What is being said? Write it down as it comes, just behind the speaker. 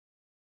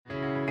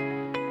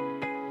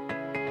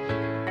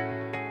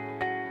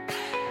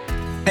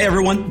Hey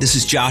everyone, this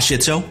is Josh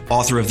Itzo,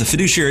 author of The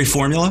Fiduciary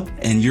Formula,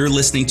 and you're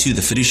listening to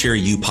the Fiduciary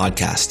You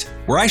podcast,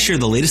 where I share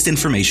the latest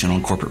information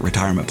on corporate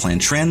retirement plan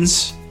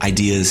trends,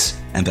 ideas,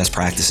 and best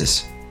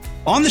practices.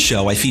 On the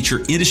show, I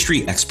feature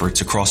industry experts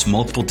across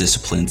multiple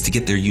disciplines to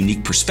get their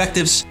unique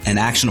perspectives and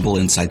actionable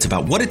insights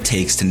about what it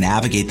takes to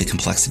navigate the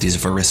complexities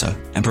of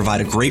ERISA and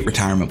provide a great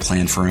retirement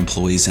plan for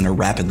employees in a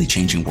rapidly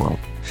changing world.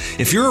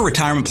 If you're a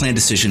retirement plan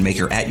decision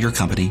maker at your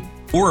company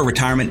or a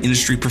retirement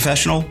industry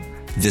professional,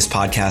 this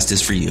podcast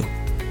is for you.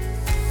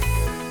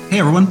 Hey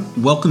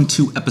everyone, welcome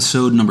to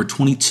episode number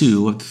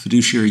 22 of the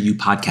Fiduciary You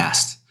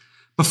podcast.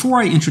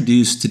 Before I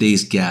introduce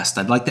today's guest,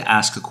 I'd like to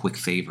ask a quick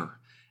favor.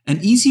 An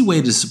easy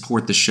way to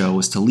support the show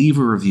is to leave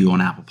a review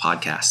on Apple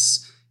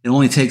Podcasts. It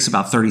only takes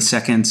about 30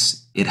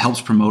 seconds. It helps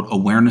promote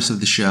awareness of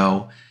the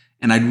show,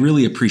 and I'd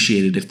really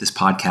appreciate it if this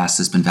podcast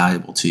has been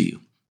valuable to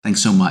you.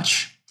 Thanks so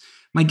much.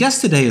 My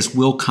guest today is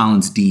Will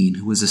Collins-Dean,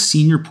 who is a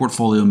senior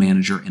portfolio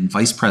manager and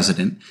vice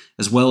president,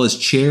 as well as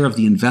chair of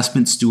the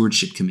Investment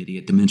Stewardship Committee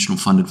at Dimensional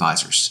Fund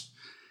Advisors.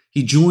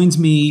 He joins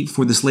me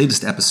for this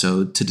latest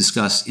episode to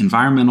discuss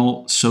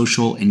environmental,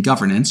 social, and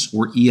governance,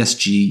 or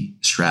ESG,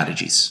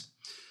 strategies.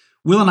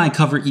 Will and I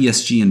cover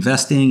ESG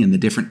investing and the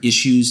different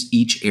issues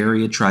each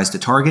area tries to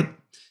target,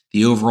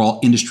 the overall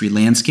industry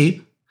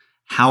landscape,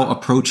 how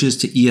approaches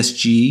to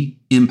ESG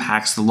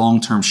impacts the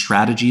long-term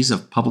strategies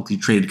of publicly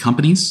traded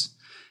companies,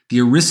 the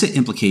ERISA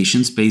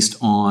implications based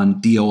on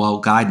DOL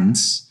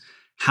guidance,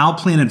 how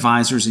plan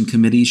advisors and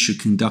committees should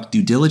conduct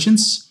due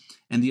diligence,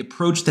 and the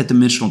approach that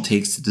Dimensional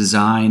takes to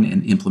design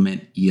and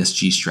implement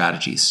ESG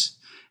strategies.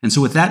 And so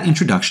with that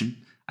introduction,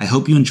 I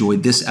hope you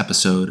enjoyed this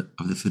episode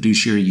of the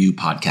Fiduciary You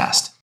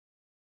podcast.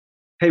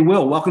 Hey,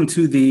 Will, welcome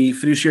to the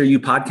Fiduciary You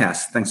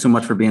podcast. Thanks so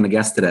much for being a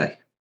guest today.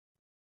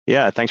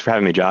 Yeah, thanks for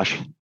having me, Josh.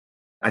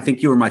 I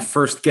think you were my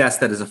first guest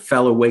that is a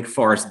fellow Wake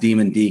Forest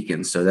Demon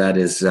Deacon. So that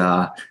is...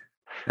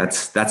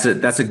 That's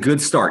a good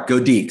start. Go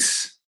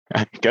Deeks.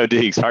 Go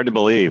Deeks. Hard to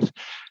believe.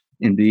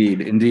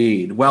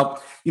 Indeed.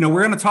 Well,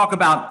 we're going to talk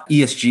about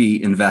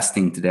ESG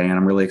investing today, and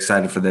I'm really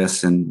excited for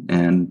this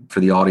and for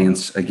the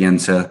audience, again,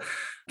 to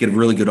get a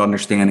really good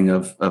understanding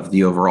of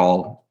the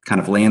overall kind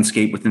of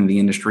landscape within the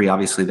industry.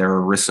 Obviously, there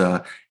are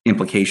ERISA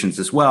implications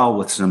as well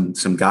with some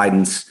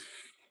guidance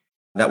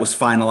that was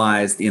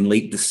finalized in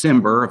late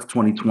December of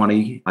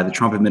 2020 by the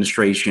Trump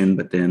administration,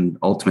 but then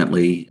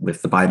ultimately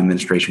with the Biden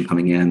administration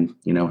coming in,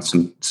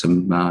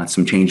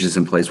 some changes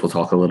in place. We'll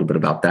talk a little bit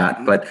about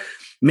that, but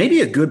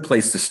maybe a good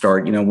place to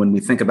start. When we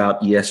think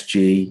about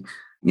ESG,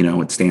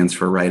 it stands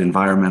for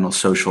environmental,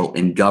 social,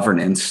 and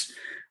governance.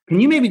 Can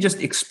you maybe just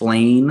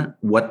explain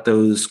what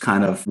those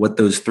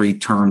three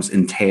terms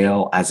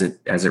entail as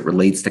it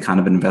relates to kind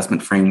of an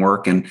investment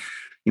framework? And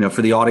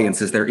for the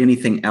audience, is there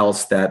anything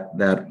else that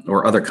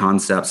or other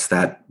concepts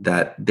that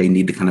they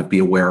need to kind of be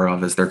aware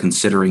of as they're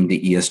considering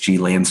the ESG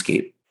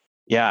landscape?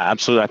 Yeah,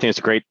 absolutely. I think it's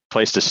a great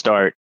place to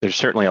start. There's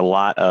certainly a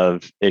lot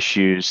of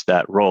issues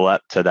that roll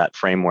up to that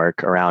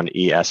framework around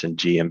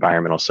ESG,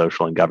 environmental,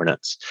 social, and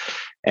governance.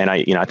 And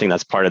I think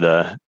that's part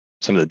of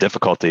some of the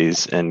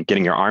difficulties in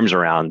getting your arms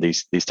around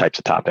these types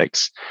of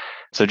topics.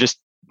 So just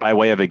by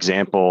way of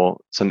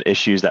example, some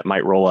issues that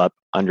might roll up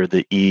under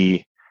the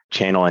E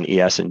channel in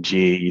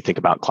ESG, you think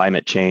about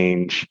climate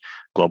change,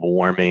 global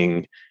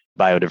warming,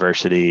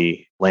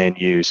 biodiversity, land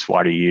use,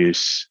 water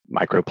use,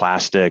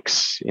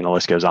 microplastics, the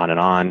list goes on.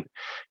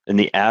 And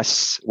the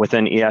S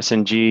within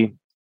ESG, you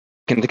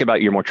can think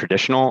about your more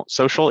traditional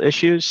social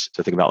issues.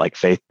 So think about like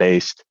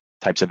faith-based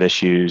types of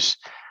issues.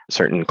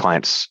 Certain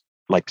clients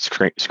like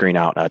screen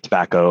out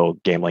tobacco,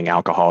 gambling,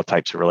 alcohol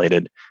types of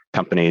related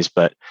companies.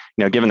 But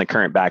given the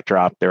current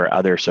backdrop, there are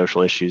other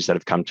social issues that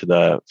have come to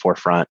the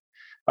forefront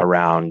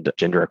around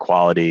gender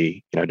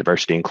equality,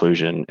 diversity,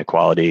 inclusion,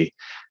 equality,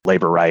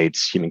 labor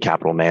rights, human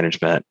capital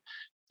management.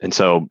 And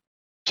so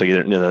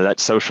that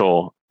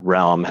social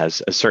realm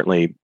has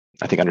certainly,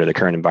 I think, under the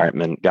current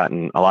environment,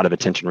 gotten a lot of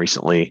attention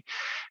recently.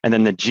 And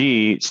then the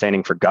G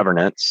standing for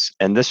governance.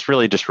 And this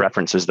really just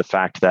references the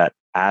fact that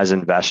as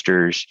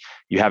investors,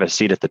 you have a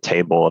seat at the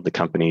table of the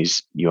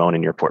companies you own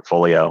in your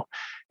portfolio,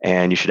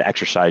 and you should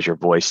exercise your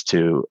voice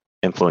to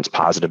influence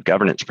positive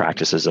governance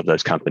practices of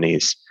those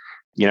companies.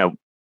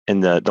 In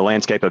the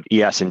landscape of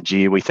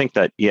ESG, we think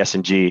that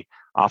ESG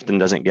often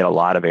doesn't get a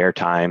lot of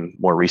airtime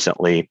more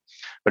recently,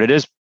 but it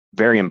is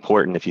very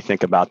important if you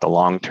think about the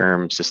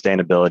long-term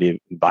sustainability,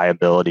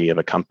 viability of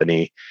a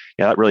company.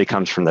 That really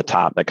comes from the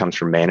top. That comes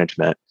from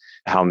management,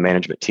 how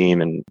management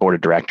team and board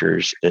of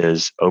directors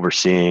is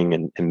overseeing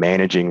and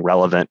managing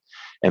relevant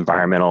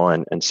environmental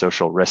and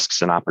social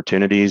risks and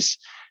opportunities.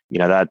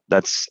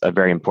 That's a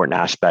very important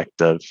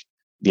aspect of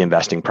the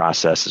investing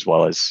process, as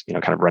well as,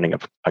 kind of running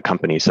a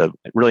company. So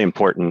really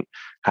important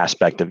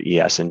aspect of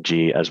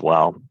ESG as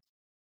well.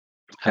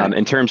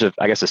 In terms of,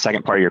 I guess, the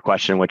second part of your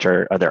question, which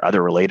are there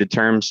other related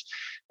terms?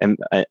 And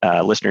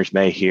listeners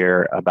may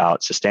hear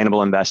about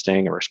sustainable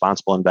investing or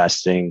responsible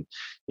investing.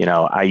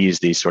 I use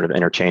these sort of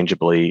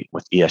interchangeably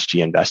with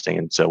ESG investing.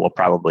 And so we'll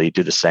probably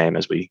do the same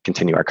as we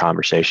continue our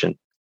conversation.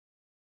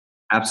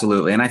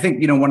 Absolutely. And I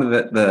think, one of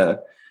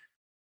the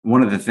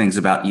One of the things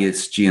about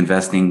ESG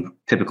investing,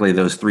 typically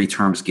those three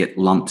terms get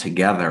lumped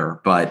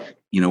together, but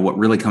what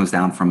really comes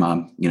down from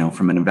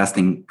from an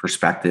investing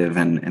perspective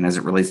and as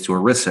it relates to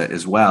ERISA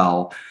as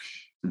well,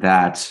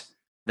 that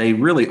they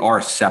really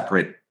are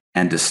separate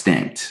and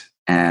distinct.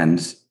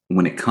 And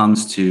when it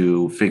comes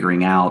to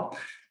figuring out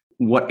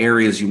what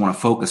areas you want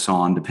to focus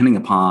on, depending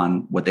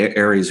upon what the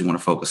areas you want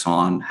to focus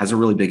on, has a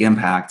really big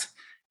impact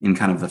in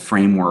kind of the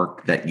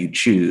framework that you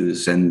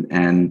choose and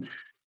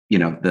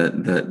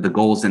the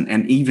goals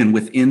and even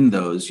within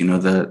those,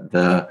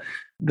 the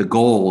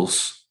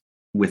goals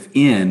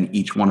within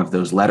each one of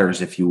those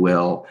letters, if you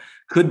will,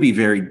 could be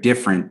very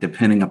different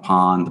depending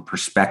upon the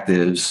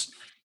perspectives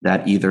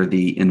that either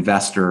the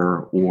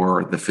investor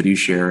or the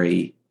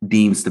fiduciary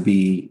deems to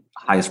be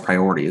highest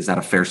priority. Is that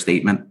a fair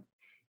statement?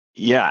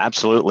 Yeah,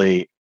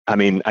 absolutely. I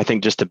mean, I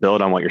think just to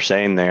build on what you're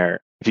saying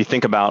there, if you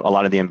think about a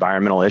lot of the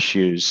environmental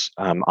issues,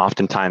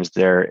 oftentimes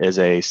there is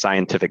a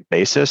scientific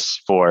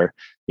basis for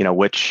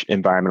which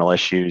environmental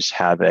issues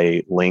have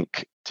a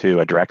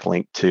direct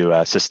link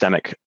to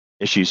systemic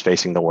issues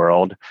facing the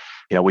world.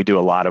 We do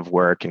a lot of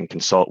work and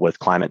consult with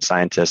climate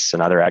scientists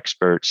and other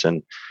experts,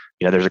 and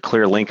there's a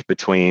clear link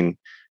between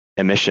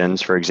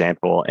emissions, for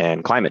example,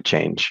 and climate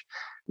change.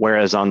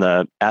 Whereas on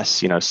the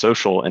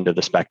social end of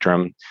the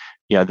spectrum,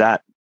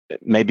 that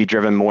may be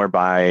driven more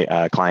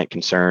by client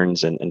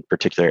concerns and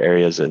particular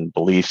areas and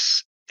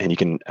beliefs. And you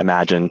can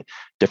imagine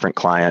different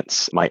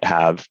clients might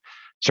have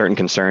certain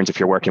concerns. If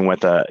you're working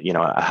with a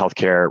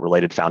healthcare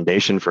related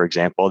foundation, for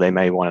example, they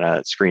may want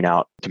to screen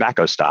out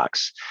tobacco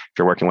stocks. If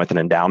you're working with an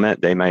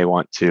endowment, they may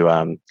want to,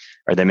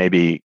 or they may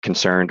be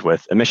concerned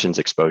with emissions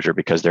exposure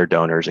because their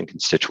donors and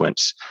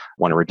constituents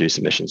want to reduce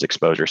emissions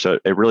exposure. So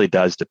it really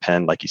does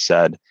depend, like you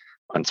said,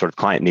 on sort of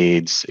client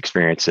needs,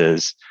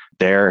 experiences,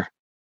 their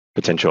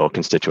potential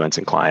constituents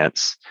and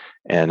clients,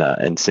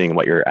 and seeing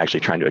what you're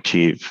actually trying to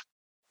achieve.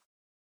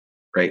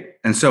 Right.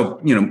 And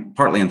so,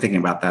 partly in thinking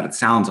about that, it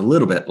sounds a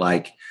little bit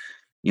like,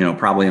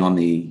 probably on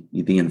the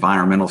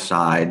environmental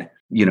side,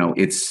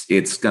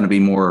 it's going to be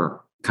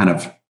more kind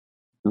of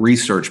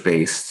research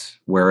based,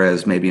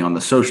 whereas maybe on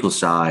the social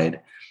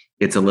side,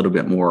 it's a little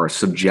bit more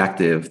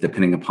subjective,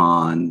 depending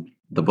upon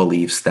the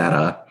beliefs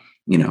that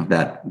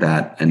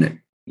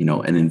an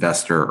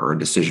investor or a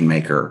decision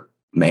maker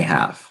may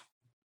have.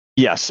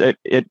 Yes,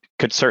 it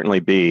could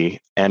certainly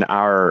be. And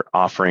our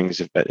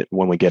offerings,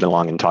 when we get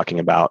along and talking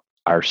about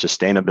our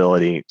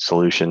sustainability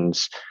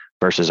solutions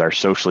versus our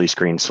socially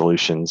screened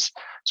solutions,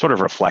 sort of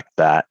reflect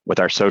that. With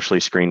our socially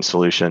screened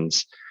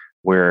solutions,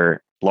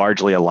 we're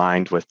largely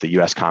aligned with the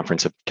U.S.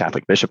 Conference of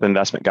Catholic Bishop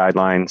Investment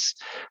Guidelines.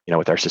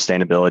 With our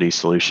sustainability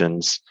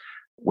solutions,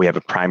 we have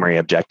a primary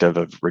objective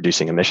of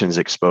reducing emissions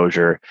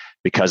exposure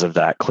because of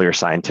that clear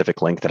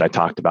scientific link that I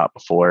talked about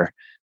before.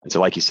 And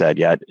so, like you said,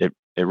 it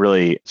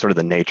really sort of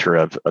the nature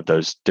of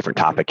those different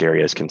topic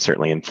areas can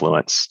certainly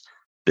influence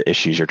the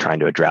issues you're trying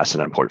to address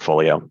in a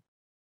portfolio.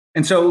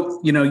 And so,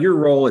 your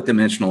role at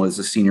Dimensional is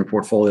a senior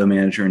portfolio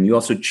manager, and you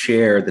also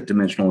chair the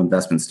Dimensional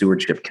Investment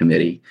Stewardship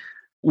Committee.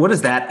 What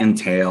does that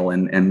entail?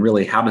 And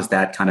really, how does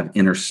that kind of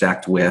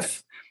intersect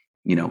with,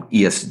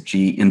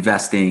 ESG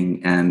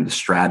investing and the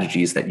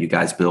strategies that you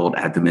guys build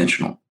at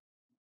Dimensional?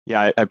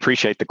 Yeah, I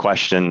appreciate the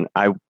question.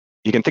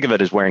 You can think of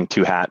it as wearing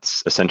two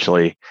hats,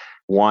 essentially.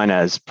 One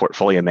as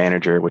portfolio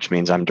manager, which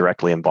means I'm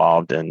directly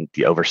involved in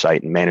the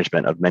oversight and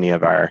management of many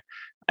of our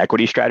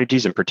equity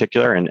strategies in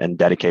particular and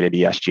dedicated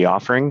ESG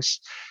offerings.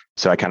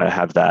 So I kind of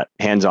have that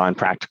hands-on,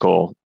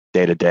 practical,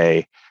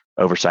 day-to-day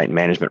oversight and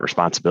management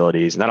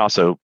responsibilities. And that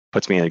also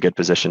puts me in a good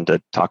position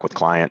to talk with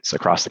clients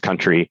across the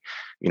country.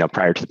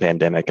 Prior to the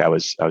pandemic, I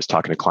was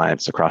talking to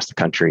clients across the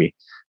country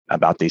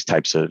about these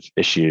types of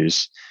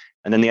issues.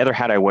 And then the other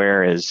hat I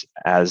wear is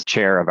as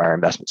chair of our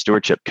Investment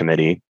Stewardship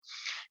Committee.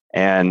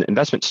 And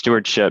investment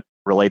stewardship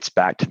relates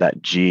back to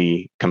that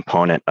G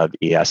component of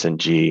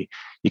ESG.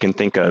 You can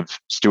think of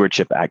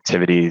stewardship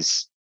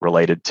activities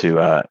related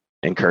to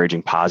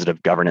encouraging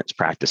positive governance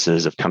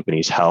practices of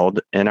companies held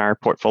in our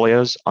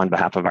portfolios on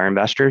behalf of our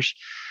investors.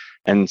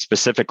 And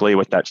specifically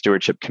with that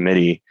stewardship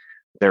committee,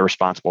 they're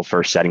responsible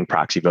for setting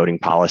proxy voting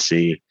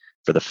policy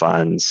for the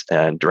funds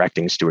and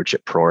directing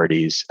stewardship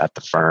priorities at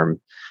the firm.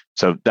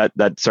 So that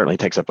certainly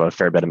takes up a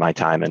fair bit of my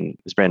time and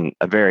has been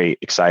a very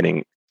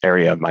exciting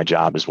area of my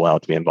job as well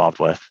to be involved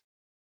with.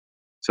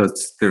 So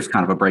there's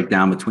kind of a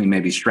breakdown between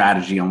maybe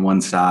strategy on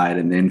one side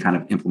and then kind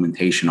of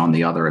implementation on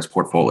the other as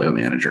portfolio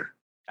manager.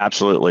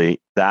 Absolutely.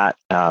 That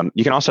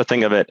you can also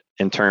think of it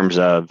in terms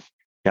of,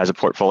 as a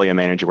portfolio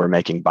manager, we're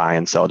making buy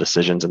and sell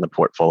decisions in the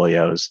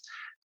portfolios.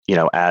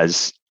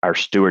 As our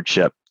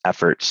stewardship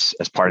efforts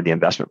as part of the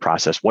investment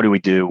process, what do we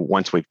do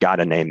once we've got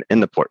a name in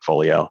the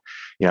portfolio?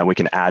 We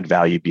can add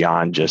value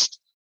beyond just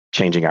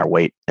changing our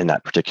weight in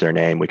that particular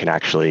name. We can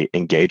actually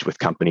engage with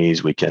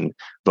companies. We can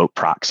vote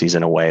proxies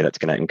in a way that's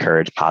going to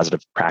encourage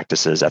positive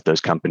practices at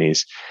those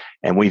companies.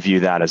 And we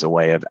view that as a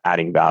way of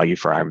adding value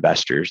for our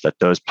investors, that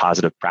those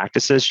positive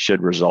practices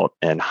should result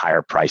in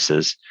higher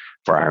prices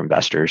for our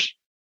investors.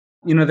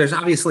 There's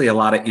obviously a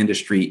lot of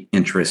industry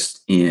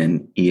interest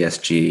in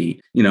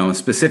ESG,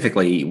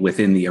 specifically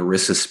within the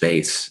ERISA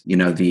space,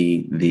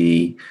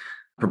 the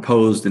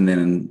proposed and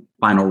then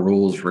final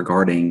rules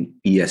regarding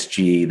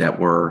ESG that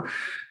were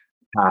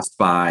passed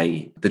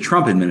by the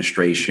Trump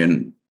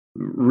administration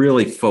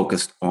really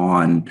focused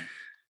on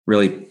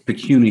really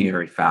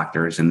pecuniary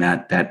factors, and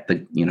that the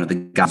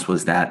guidance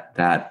was that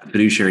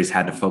fiduciaries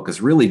had to focus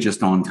really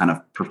just on kind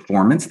of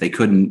performance. They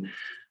couldn't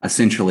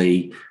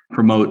essentially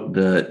promote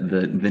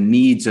the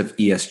needs of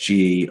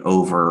ESG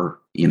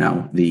over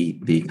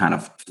the kind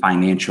of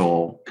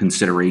financial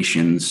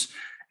considerations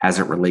as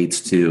it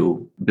relates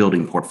to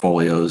building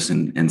portfolios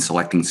and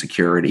selecting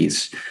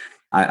securities.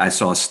 I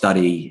saw a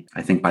study,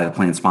 I think by the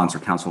Plan Sponsor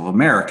Council of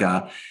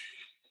America,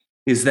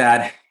 is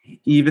that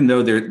even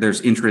though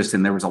there's interest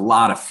and there was a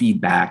lot of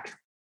feedback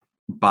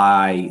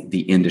by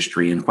the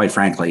industry, and quite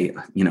frankly,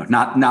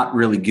 not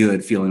really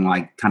good, feeling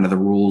like kind of the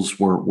rules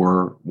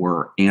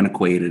were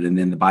antiquated, and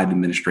then the Biden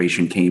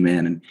administration came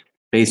in and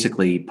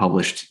basically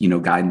published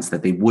guidance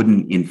that they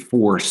wouldn't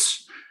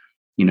enforce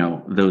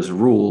those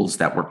rules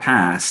that were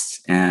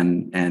passed,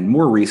 and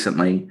more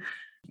recently,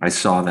 I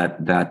saw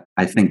that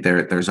I think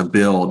there's a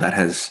bill that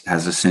has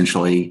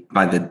essentially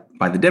by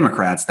the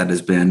Democrats that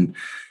is being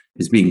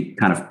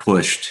kind of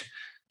pushed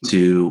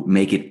to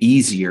make it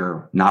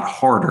easier, not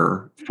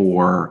harder,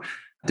 for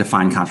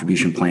defined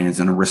contribution plans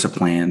and ERISA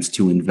plans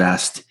to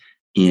invest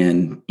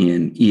in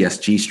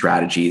ESG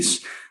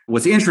strategies.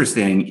 What's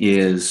interesting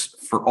is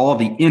for all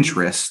the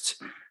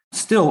interest,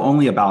 still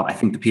only about, I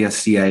think the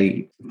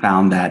PSCA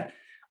found that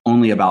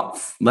only about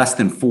less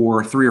than 3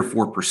 or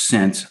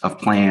 4% of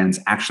plans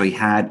actually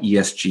had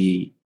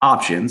ESG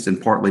options,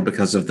 and partly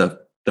because of the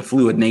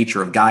fluid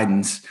nature of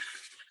guidance.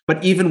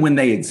 But even when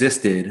they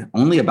existed,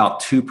 only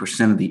about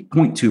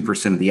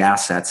 0.2% of the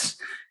assets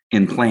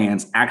in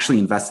plans actually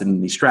invested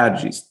in these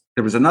strategies.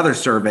 There was another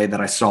survey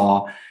that I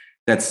saw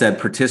that said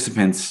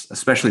participants,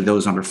 especially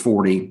those under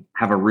 40,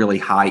 have a really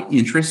high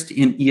interest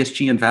in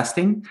ESG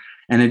investing.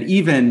 And it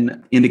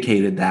even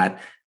indicated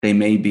that they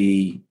may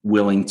be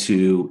willing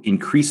to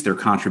increase their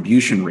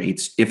contribution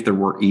rates if there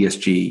were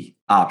ESG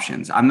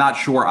options. I'm not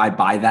sure I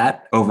buy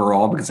that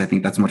overall, because I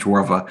think that's much more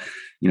of a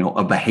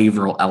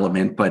behavioral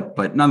element,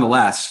 but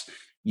nonetheless,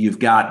 you've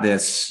got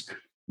this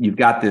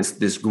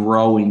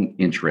growing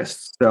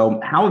interest.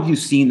 So how have you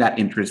seen that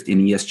interest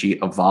in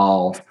ESG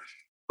evolve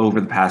over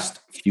the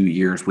past few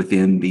years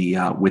within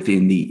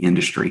the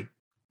industry?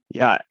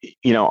 Yeah,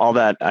 all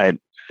that, I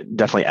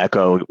definitely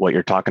echo what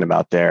you're talking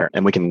about there,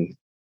 and we can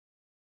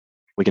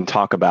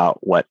talk about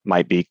what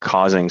might be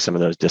causing some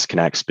of those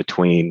disconnects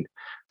between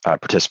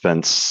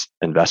participants'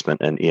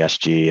 investment in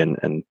ESG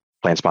and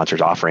plan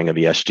sponsors' offering of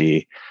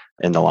ESG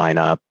in the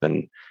lineup.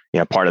 And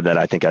part of that,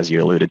 I think, as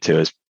you alluded to,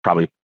 is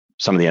probably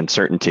some of the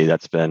uncertainty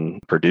that's been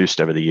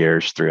produced over the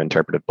years through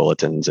interpretive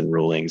bulletins and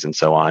rulings and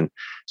so on.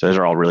 So those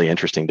are all really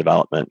interesting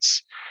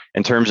developments.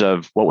 In terms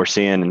of what we're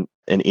seeing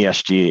in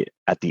ESG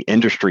at the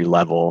industry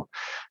level,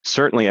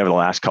 certainly over the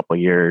last couple of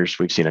years,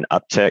 we've seen an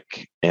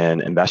uptick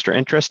in investor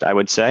interest, I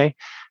would say,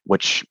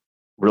 which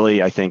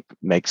really, I think,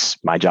 makes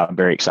my job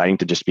very exciting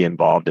to just be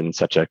involved in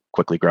such a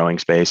quickly growing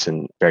space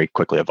and very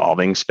quickly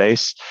evolving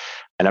space.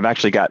 And I've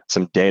actually got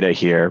some data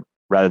here,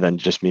 rather than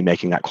just me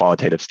making that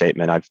qualitative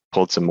statement. I've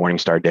pulled some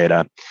Morningstar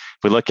data.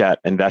 If we look at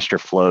investor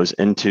flows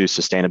into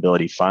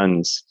sustainability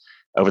funds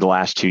over the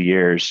last 2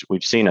 years,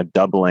 we've seen a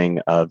doubling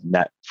of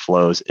net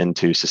flows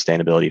into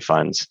sustainability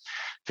funds.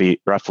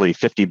 Roughly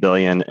 $50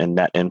 billion in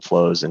net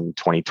inflows in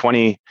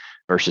 2020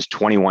 versus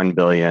 $21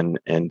 billion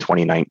in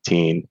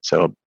 2019.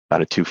 So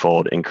about a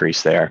twofold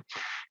increase there.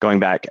 Going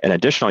back an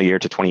additional year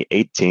to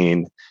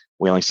 2018,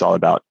 we only saw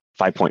about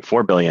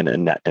 $5.4 billion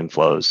in net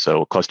inflows.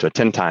 So close to a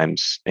 10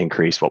 times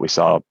increase what we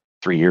saw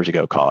 3 years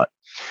ago, call it.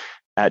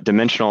 At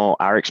Dimensional,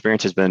 our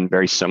experience has been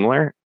very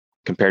similar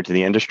compared to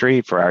the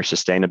industry for our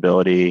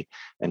sustainability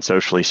and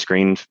socially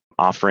screened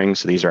offerings.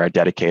 So these are our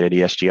dedicated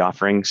ESG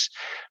offerings.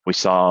 We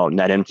saw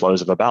net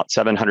inflows of about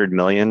 $700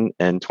 million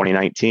in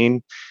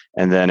 2019.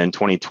 And then in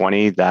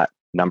 2020, that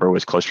number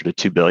was closer to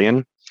 $2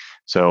 billion.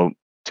 So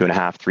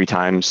 2.5, 3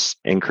 times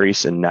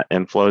increase in net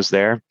inflows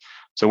there.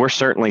 So we're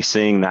certainly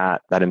seeing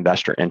that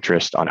investor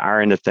interest on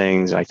our end of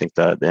things. And I think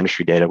the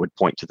industry data would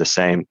point to the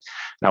same.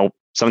 Now,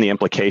 some of the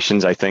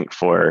implications, I think,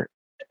 for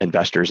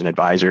investors and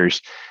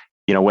advisors,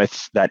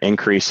 with that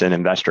increase in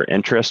investor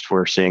interest,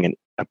 we're seeing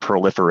a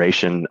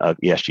proliferation of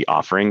ESG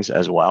offerings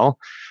as well.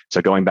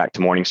 So going back to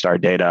Morningstar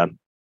data,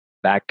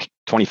 back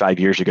 25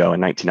 years ago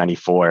in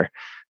 1994,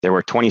 there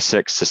were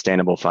 26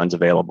 sustainable funds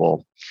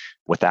available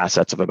with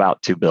assets of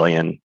about $2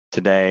 billion.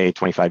 Today,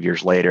 25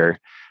 years later,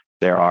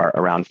 there are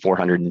around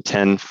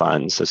 410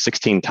 funds, so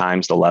 16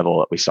 times the level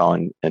that we saw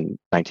in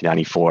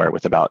 1994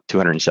 with about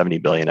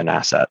 $270 billion in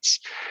assets.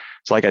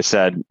 So like I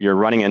said, you're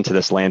running into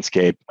this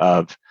landscape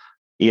of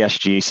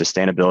ESG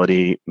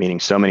sustainability, meaning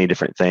so many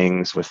different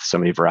things with so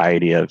many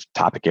variety of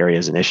topic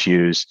areas and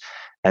issues,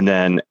 and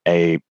then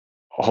a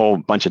whole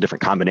bunch of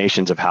different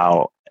combinations of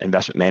how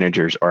investment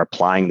managers are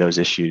applying those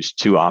issues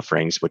to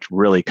offerings, which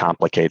really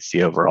complicates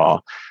the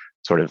overall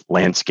sort of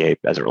landscape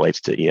as it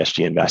relates to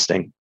ESG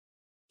investing.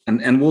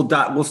 And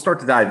we'll start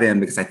to dive in,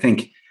 because I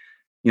think,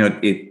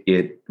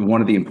 it one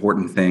of the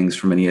important things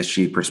from an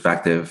ESG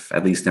perspective,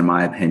 at least in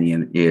my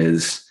opinion,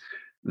 is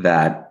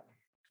that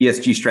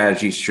ESG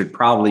strategies should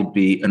probably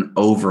be an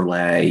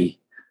overlay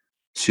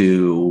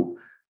to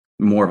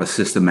more of a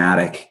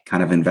systematic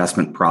kind of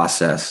investment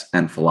process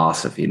and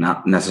philosophy,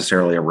 not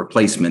necessarily a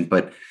replacement.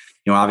 But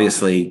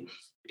obviously,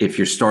 if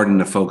you're starting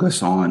to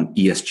focus on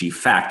ESG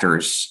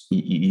factors,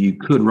 you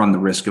could run the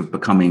risk of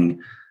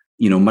becoming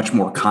much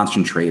more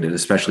concentrated,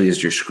 especially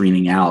as you're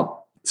screening out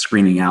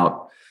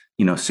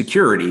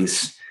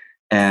securities.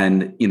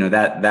 And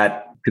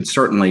that could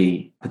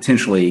certainly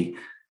potentially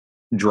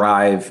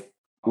drive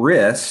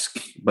risk,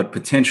 but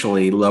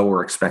potentially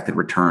lower expected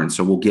returns.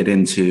 So we'll get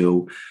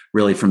into,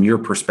 really from your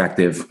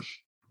perspective,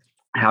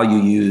 how you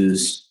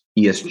use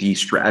ESG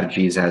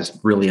strategies as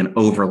really an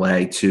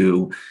overlay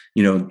to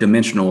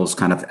Dimensional's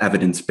kind of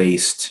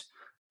evidence-based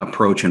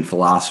approach and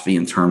philosophy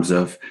in terms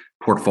of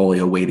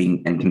portfolio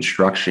weighting and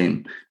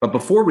construction. But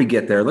before we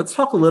get there, let's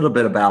talk a little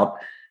bit about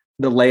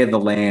the lay of the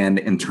land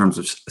in terms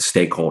of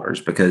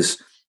stakeholders,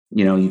 because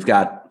you've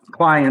got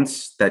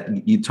clients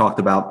that you talked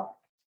about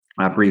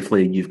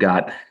briefly, you've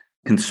got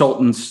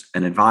consultants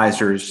and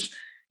advisors,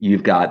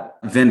 you've got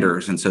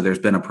vendors, and so there's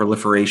been a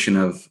proliferation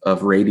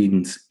of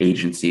ratings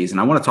agencies. And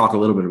I want to talk a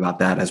little bit about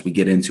that as we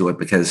get into it,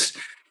 because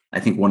I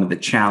think one of the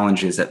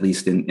challenges, at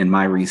least in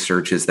my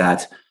research, is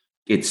that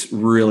it's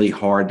really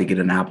hard to get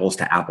an apples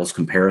to apples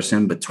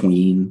comparison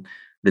between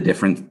the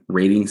different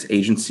ratings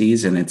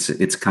agencies. And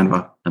it's kind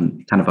of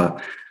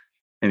a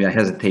maybe I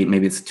hesitate,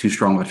 maybe it's too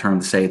strong of a term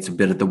to say it's a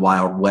bit of the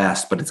Wild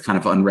West, but it's kind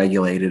of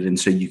unregulated. And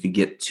so you could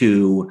get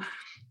two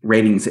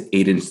ratings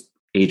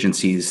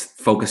agencies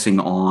focusing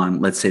on,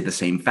 let's say, the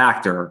same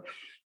factor,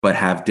 but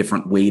have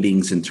different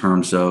weightings in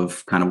terms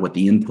of kind of what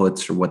the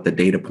inputs or what the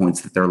data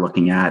points that they're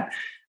looking at.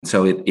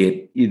 So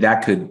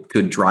that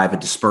could drive a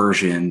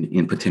dispersion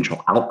in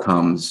potential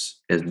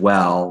outcomes as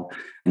well.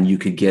 And you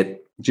could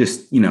get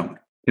just,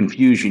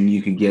 confusion.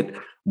 You could get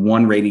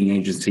one rating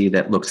agency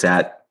that looks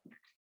at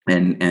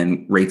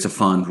and rates a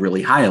fund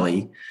really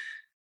highly,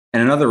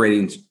 and another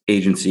ratings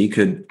agency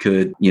could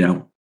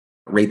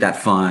rate that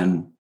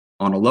fund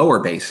on a lower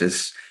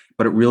basis.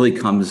 But it really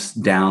comes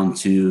down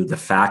to the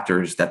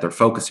factors that they're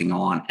focusing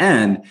on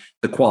and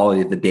the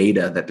quality of the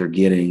data that they're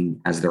getting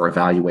as they're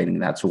evaluating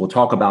that. So we'll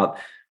talk about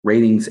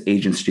ratings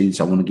agencies.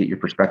 I want to get your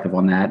perspective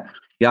on that.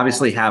 You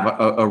obviously have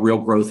a real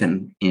growth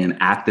in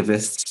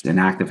activists and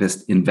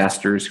activist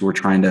investors who are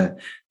trying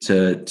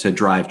to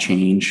drive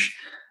change.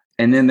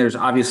 And then there's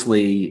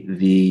obviously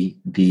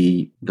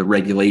the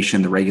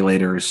regulation, the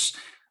regulators,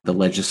 the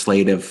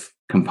legislative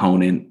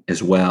component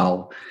as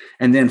well.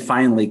 And then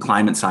finally,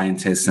 climate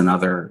scientists and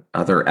other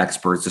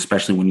experts,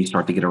 especially when you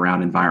start to get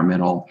around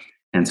environmental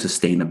and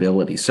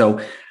sustainability.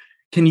 So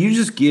can you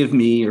just give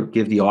me or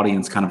give the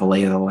audience kind of a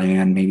lay of the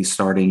land, maybe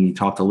starting, you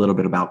talked a little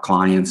bit about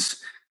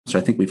clients. So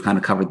I think we've kind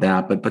of covered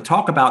that, but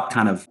talk about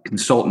kind of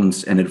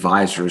consultants and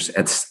advisors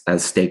as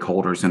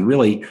stakeholders, and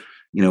really,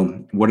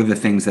 what are the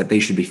things that they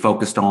should be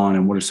focused on,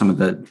 and what are some of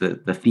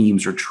the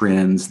themes or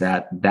trends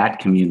that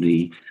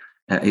community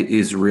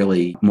is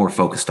really more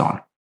focused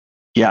on?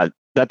 Yeah,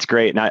 that's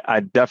great. And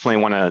I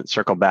definitely want to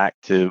circle back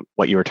to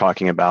what you were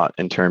talking about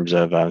in terms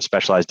of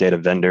specialized data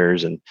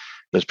vendors and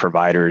those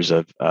providers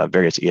of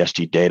various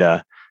ESG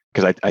data,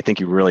 because I think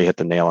you really hit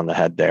the nail on the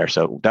head there.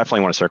 So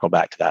definitely want to circle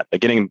back to that.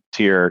 But getting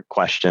to your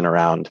question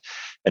around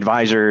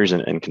advisors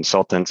and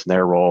consultants and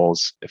their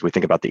roles, if we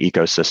think about the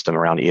ecosystem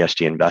around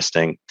ESG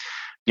investing,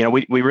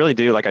 we really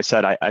do. Like I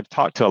said, I've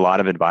talked to a lot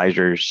of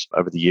advisors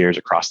over the years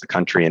across the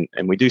country,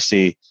 and we do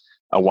see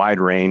a wide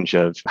range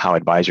of how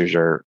advisors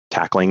are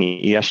tackling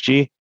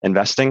ESG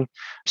investing.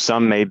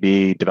 Some may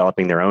be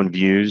developing their own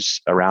views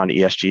around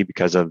ESG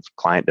because of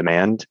client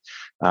demand,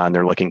 and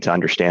they're looking to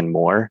understand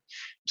more.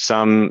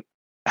 Some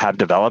have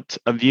developed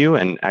a view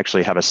and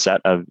actually have a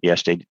set of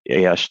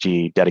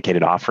ESG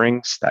dedicated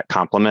offerings that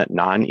complement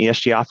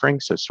non-ESG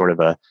offerings, so sort of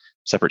a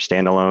separate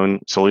standalone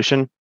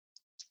solution.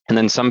 And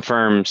then some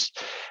firms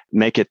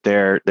make it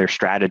their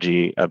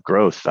strategy of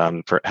growth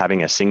for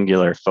having a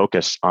singular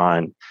focus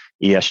on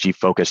ESG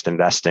focused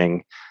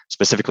investing,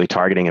 specifically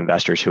targeting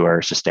investors who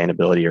are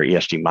sustainability or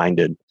ESG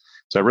minded.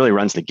 So it really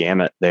runs the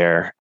gamut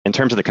there. In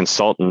terms of the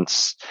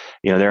consultants,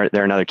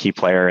 they're another key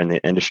player in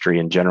the industry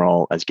in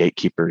general as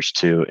gatekeepers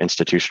to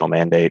institutional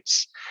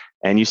mandates.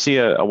 And you see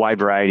a wide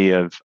variety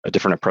of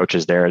different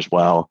approaches there as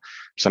well.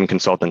 Some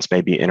consultants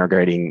may be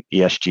integrating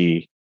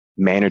ESG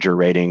manager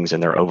ratings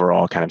in their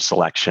overall kind of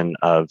selection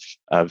of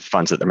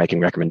funds that they're making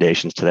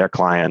recommendations to their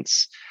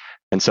clients.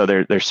 And so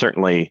there's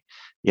certainly,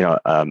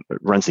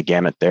 runs the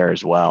gamut there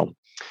as well.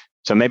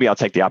 So maybe I'll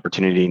take the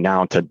opportunity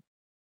now to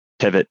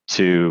pivot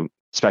to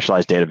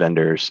specialized data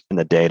vendors and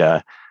the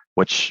data,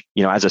 which,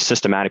 as a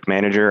systematic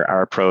manager,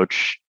 our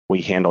approach,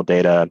 we handle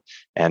data,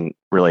 and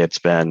really it's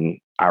been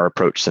our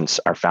approach since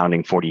our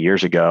founding 40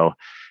 years ago,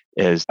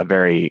 is a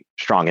very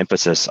strong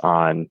emphasis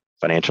on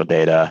financial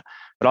data,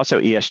 but also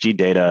ESG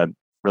data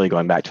really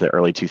going back to the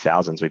early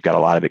 2000s. We've got a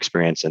lot of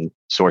experience in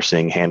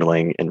sourcing,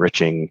 handling,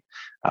 enriching,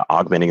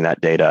 augmenting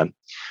that data.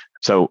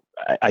 So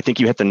I think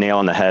you hit the nail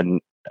on the head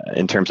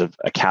in terms of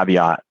a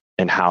caveat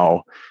in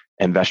how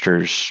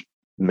investors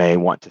may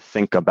want to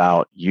think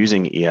about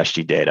using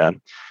ESG data.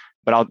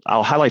 But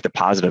I'll highlight the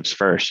positives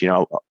first.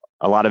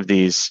 A lot of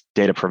these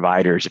data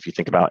providers, if you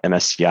think about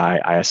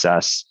MSCI,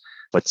 ISS,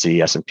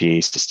 FTSE, S&P,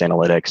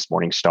 Sustainalytics,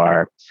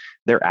 Morningstar,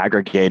 they're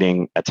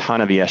aggregating a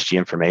ton of ESG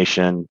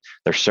information.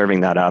 They're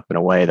serving that up in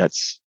a way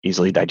that's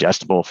easily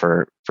digestible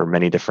for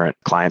many different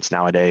clients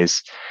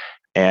nowadays.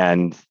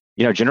 And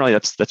generally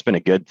that's been a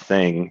good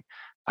thing,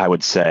 I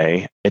would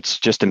say. It's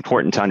just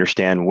important to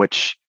understand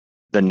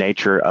the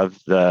nature of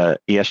the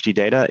ESG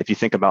data. If you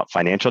think about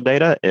financial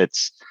data,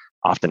 it's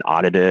often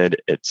audited,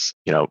 it's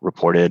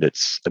reported,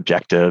 it's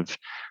objective.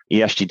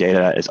 ESG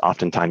data is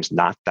oftentimes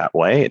not that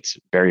way. It's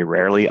very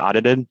rarely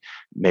audited,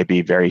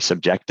 maybe very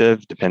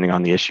subjective, depending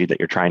on the issue that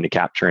you're trying to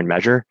capture and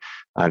measure.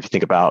 If you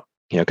think about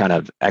kind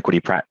of equity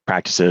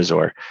practices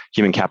or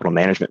human capital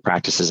management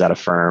practices at a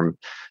firm,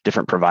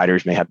 different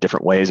providers may have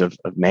different ways of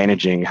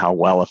managing how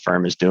well a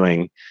firm is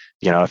doing.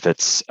 If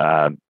it's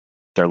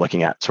they're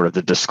looking at sort of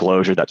the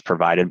disclosure that's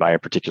provided by a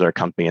particular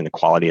company and the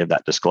quality of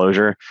that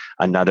disclosure.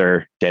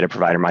 Another data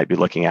provider might be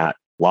looking at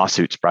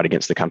lawsuits brought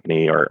against the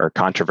company or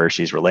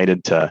controversies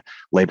related to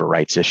labor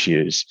rights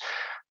issues.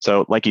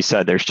 So like you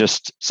said, there's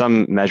just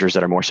some measures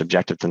that are more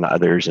subjective than the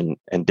others,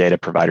 and data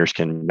providers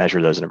can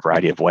measure those in a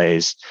variety of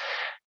ways.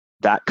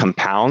 That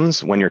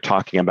compounds when you're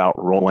talking about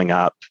rolling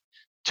up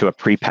to a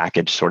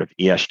prepackaged sort of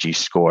ESG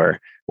score,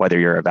 whether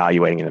you're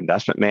evaluating an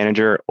investment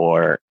manager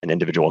or an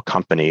individual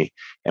company.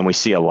 And we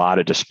see a lot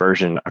of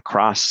dispersion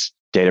across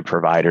data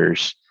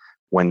providers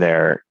when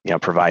they're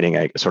providing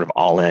a sort of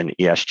all-in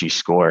ESG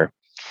score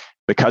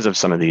because of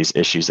some of these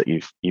issues that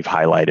you've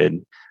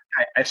highlighted.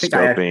 I think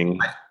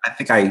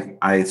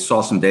I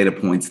saw some data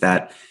points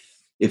that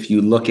if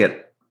you look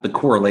at the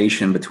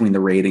correlation between the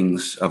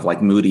ratings of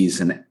like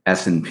Moody's and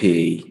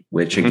S&P,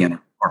 which again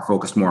are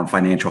focused more on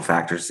financial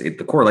factors,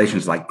 the correlation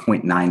is like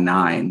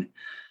 0.99.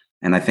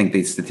 And I think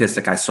the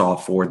statistic I saw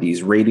for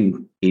these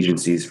rating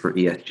agencies for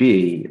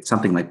ESG, it's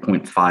something like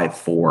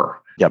 0.54.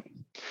 Yep.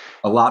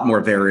 A lot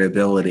more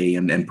variability,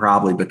 and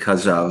probably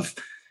because of,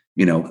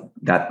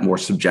 that more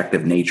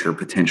subjective nature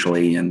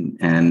potentially,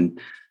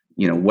 and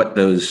what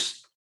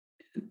those,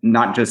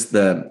 not just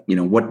the,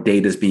 what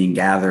data is being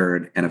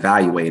gathered and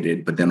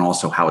evaluated, but then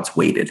also how it's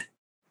weighted.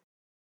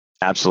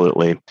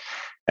 Absolutely.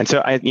 And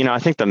so I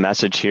think the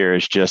message here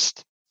is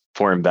just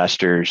for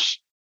investors,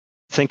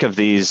 think of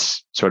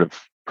these sort of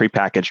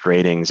prepackaged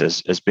ratings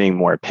as being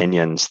more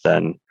opinions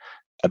than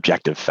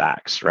objective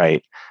facts,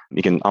 right?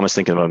 You can almost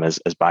think of them as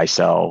buy,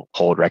 sell,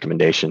 hold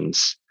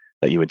recommendations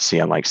that you would see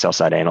on like sell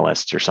side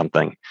analysts or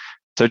something.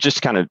 So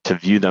just kind of to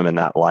view them in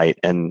that light,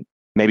 and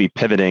maybe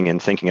pivoting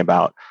and thinking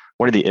about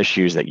what are the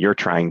issues that you're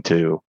trying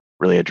to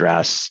really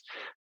address?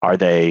 Are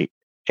they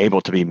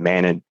able to be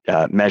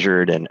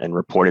measured and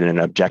reported in an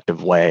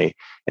objective way?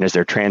 And is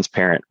there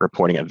transparent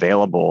reporting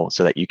available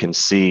so that you can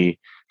see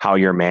how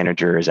your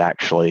manager is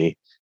actually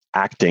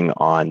acting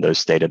on those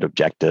stated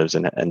objectives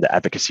and the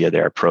efficacy of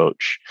their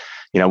approach?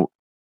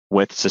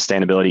 With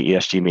sustainability,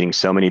 ESG meaning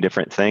so many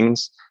different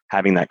things,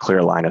 having that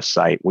clear line of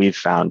sight, we've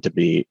found to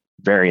be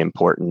very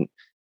important,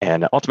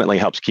 and ultimately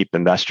helps keep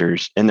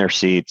investors in their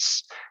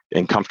seats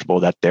and comfortable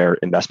that their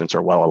investments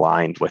are well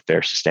aligned with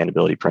their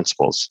sustainability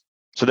principles.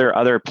 So there are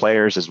other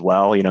players as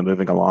well,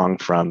 moving along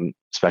from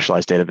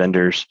specialized data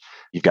vendors.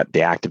 You've got the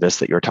activists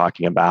that you're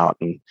talking about,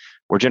 and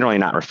we're generally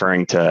not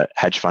referring to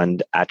hedge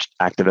fund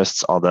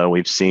activists, although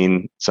we've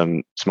seen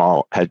some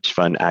small hedge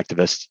fund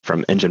activists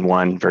from Engine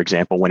One, for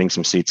example, winning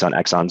some seats on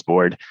Exxon's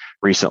board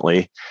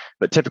recently.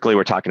 But typically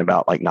we're talking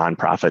about like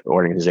nonprofit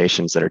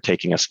organizations that are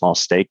taking a small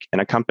stake in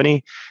a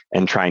company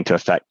and trying to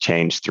affect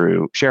change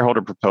through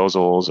shareholder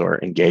proposals or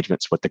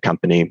engagements with the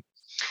company.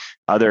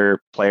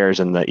 Other players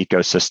in the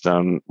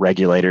ecosystem,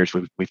 regulators,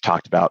 we've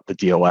talked about the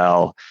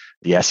DOL,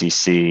 the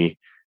SEC.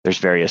 There's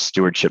various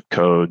stewardship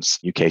codes,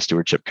 UK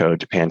stewardship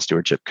code, Japan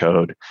stewardship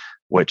code,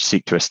 which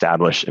seek to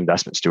establish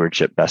investment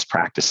stewardship best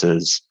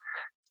practices.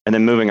 And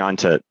then moving on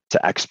to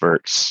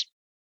experts,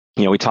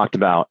 we talked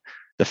about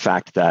the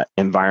fact that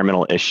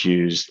environmental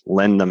issues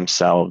lend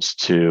themselves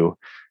to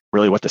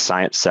really what the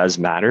science says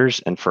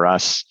matters. And for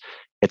us,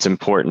 it's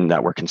important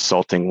that we're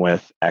consulting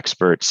with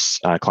experts,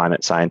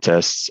 climate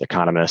scientists,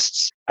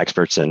 economists,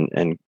 experts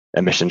in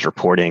emissions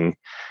reporting.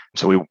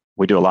 So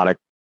we do a lot of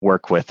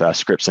work with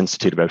Scripps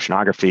Institute of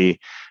Oceanography,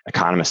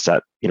 economists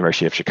at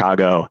University of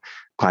Chicago,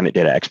 climate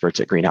data experts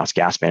at Greenhouse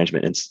Gas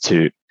Management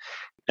Institute.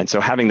 And so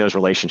having those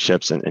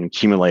relationships and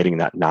accumulating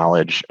that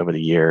knowledge over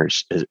the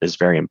years is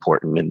very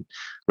important, and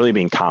really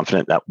being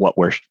confident that what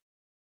we're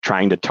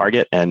trying to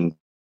target and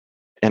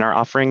in our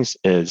offerings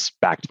is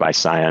backed by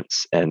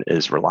science and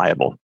is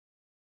reliable.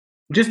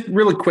 Just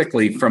really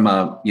quickly from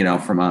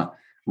a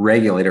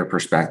regulator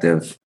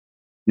perspective,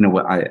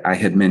 what I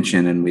had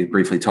mentioned, and we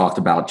briefly talked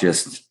about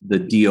just the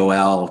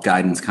DOL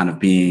guidance kind of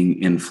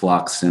being in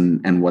flux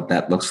and what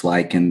that looks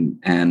like.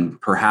 And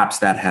perhaps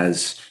that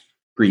has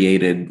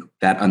created,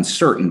 that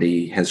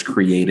uncertainty has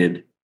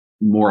created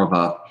more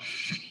of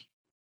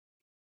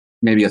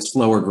maybe a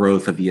slower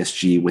growth of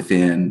ESG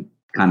within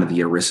kind of the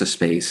ERISA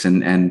space.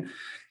 And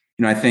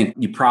I think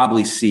you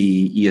probably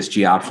see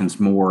ESG options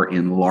more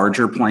in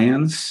larger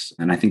plans.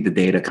 And I think the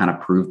data kind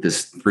of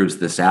proves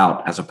this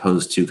out, as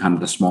opposed to kind of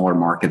the smaller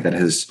market that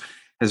has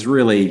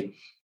really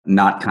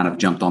not kind of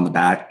jumped on the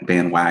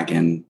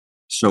bandwagon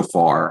so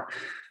far.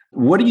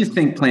 What do you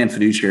think plan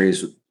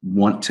fiduciaries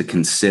want to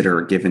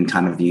consider, given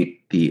kind of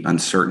the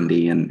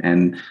uncertainty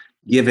and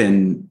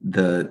given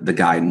the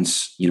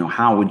guidance?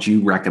 How would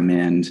you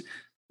recommend,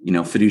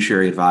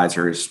 fiduciary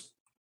advisors,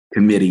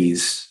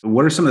 committees,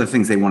 what are some of the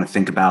things they want to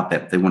think about,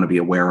 that they want to be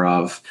aware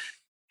of?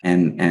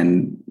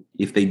 And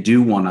if they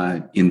do want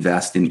to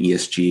invest in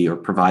ESG or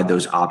provide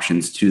those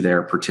options to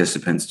their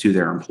participants, to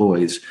their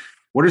employees,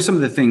 what are some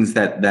of the things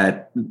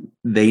that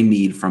they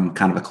need from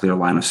kind of a clear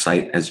line of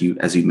sight, as you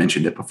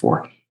mentioned it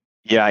before?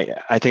 Yeah,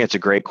 I think it's a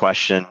great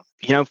question.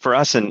 For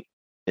us, and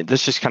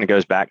this just kind of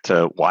goes back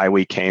to why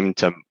we came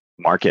to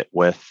market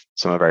with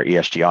some of our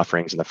ESG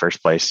offerings in the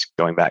first place,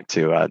 going back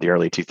to the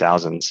early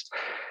 2000s.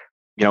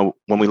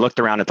 When we looked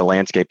around at the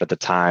landscape at the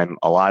time,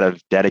 a lot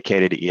of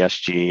dedicated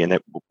ESG, and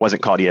it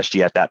wasn't called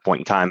ESG at that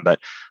point in time, but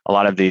a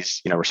lot of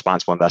these,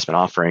 responsible investment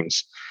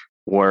offerings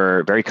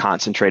were very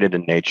concentrated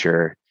in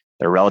nature.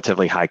 They're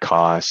relatively high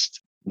cost,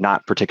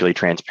 not particularly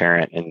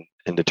transparent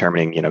in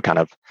determining, kind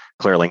of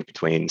clear link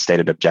between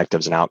stated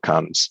objectives and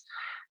outcomes.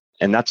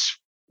 And that's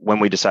when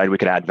we decided we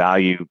could add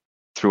value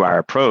through our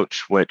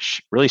approach,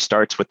 which really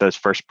starts with those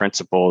first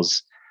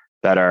principles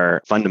that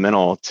are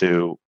fundamental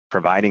to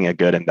providing a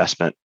good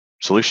investment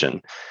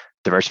solution: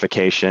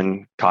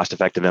 diversification,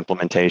 cost-effective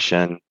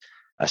implementation,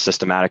 a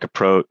systematic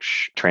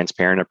approach,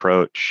 transparent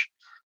approach.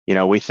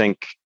 We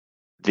think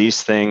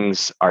these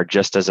things are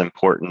just as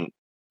important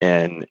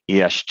in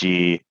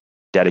ESG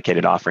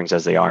dedicated offerings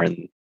as they are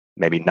in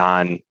maybe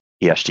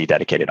non-ESG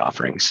dedicated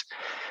offerings.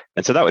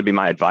 And so that would be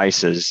my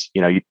advice: is,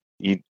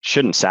 you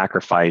shouldn't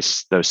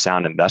sacrifice those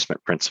sound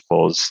investment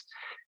principles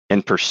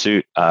in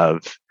pursuit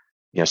of,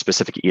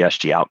 specific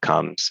ESG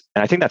outcomes.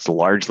 And I think that's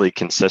largely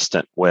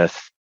consistent with,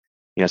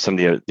 some of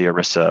the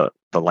ERISA,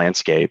 the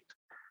landscape.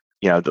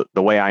 The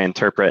way I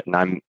interpret, and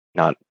I'm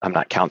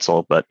not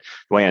counsel, but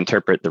the way I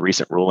interpret the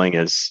recent ruling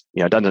is,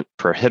 it doesn't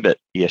prohibit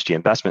ESG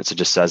investments. It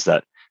just says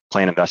that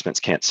plan investments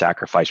can't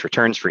sacrifice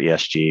returns for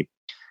ESG.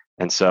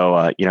 And so,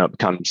 it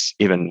becomes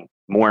even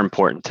more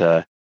important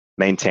to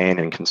maintain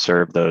and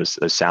conserve those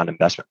sound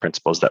investment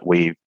principles that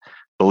we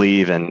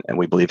believe and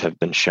we believe have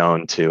been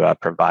shown to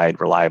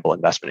provide reliable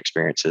investment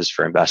experiences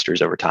for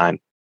investors over time.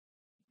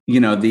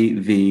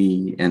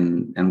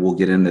 And we'll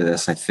get into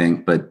this, I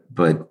think, but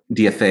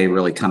DFA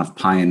really kind of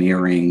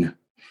pioneering,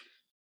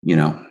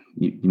 you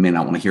may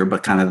not want to hear,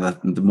 but kind of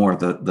the more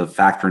of the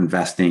factor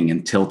investing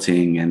and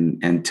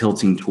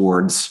tilting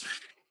towards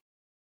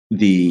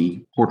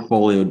the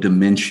portfolio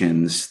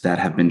dimensions that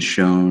have been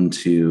shown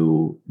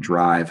to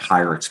drive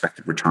higher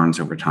expected returns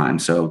over time.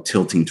 So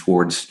tilting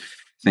towards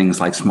things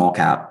like small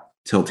cap,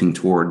 tilting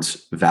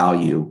towards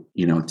value,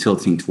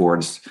 tilting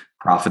towards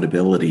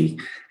profitability.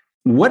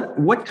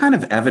 What kind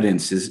of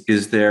evidence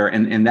is there?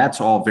 And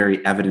that's all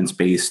very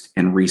evidence-based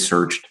and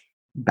research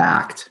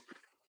backed.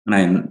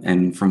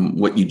 And from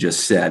what you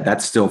just said,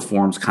 that still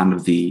forms kind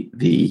of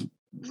the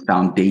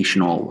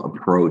foundational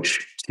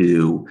approach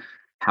to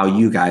how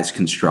you guys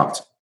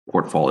construct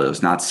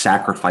portfolios, not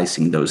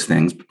sacrificing those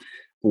things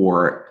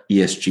for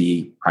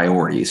ESG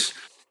priorities.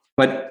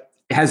 But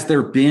has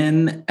there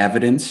been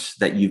evidence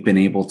that you've been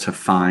able to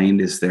find?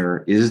 Is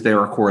there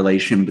a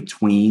correlation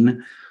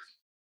between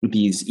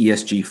these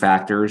ESG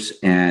factors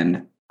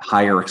and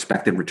higher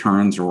expected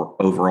returns or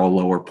overall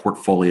lower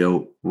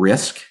portfolio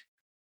risk?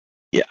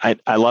 Yeah,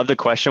 I love the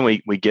question.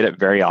 We get it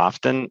very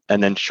often.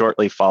 And then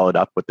shortly followed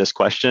up with this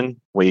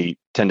question, we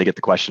tend to get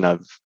the question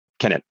of,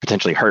 can it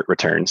potentially hurt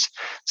returns?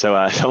 So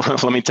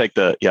let me take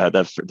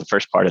the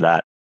first part of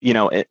that.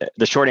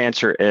 The short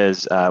answer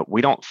is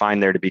we don't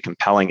find there to be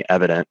compelling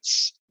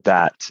evidence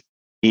that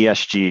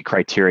ESG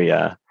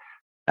criteria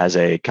as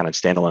a kind of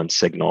standalone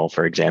signal,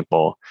 for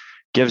example,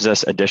 gives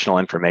us additional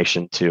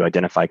information to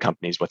identify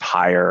companies with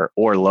higher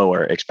or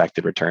lower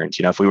expected returns.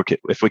 If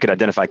we could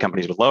identify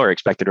companies with lower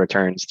expected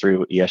returns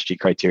through ESG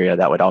criteria,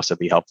 that would also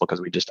be helpful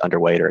because we just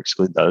underweight or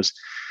exclude those.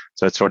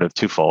 So it's sort of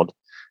twofold.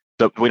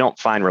 But we don't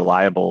find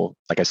reliable,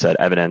 like I said,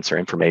 evidence or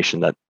information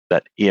that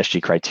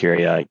ESG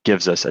criteria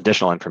gives us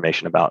additional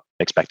information about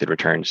expected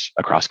returns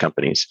across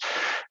companies.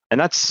 And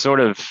that's sort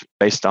of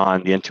based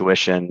on the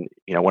intuition.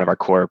 One of our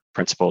core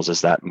principles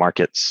is that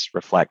markets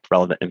reflect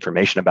relevant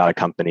information about a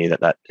company,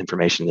 that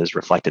information is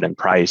reflected in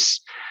price.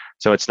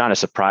 So it's not a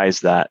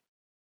surprise that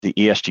the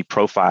ESG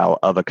profile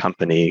of a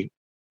company,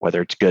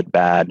 whether it's good,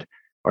 bad,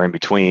 or in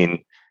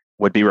between,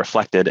 would be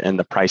reflected in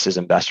the prices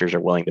investors are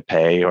willing to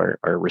pay or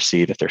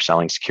receive if they're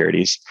selling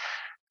securities.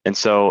 And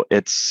so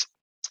it's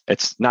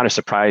not a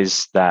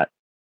surprise that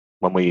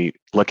when we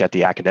look at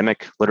the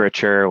academic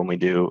literature, when we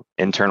do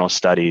internal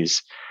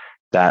studies,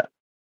 that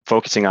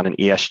focusing on an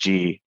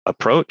ESG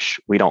approach,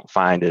 we don't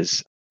find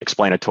is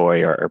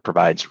explanatory or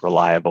provides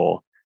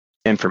reliable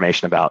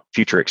information about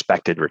future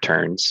expected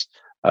returns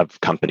of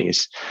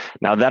companies.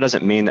 Now, that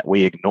doesn't mean that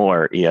we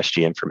ignore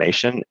ESG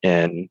information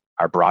in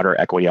our broader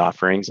equity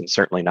offerings and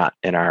certainly not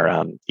in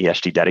our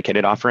ESG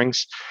dedicated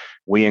offerings.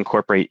 We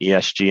incorporate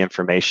ESG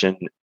information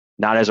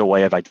not as a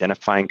way of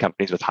identifying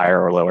companies with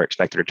higher or lower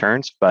expected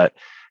returns, but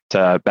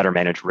to better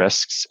manage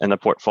risks in the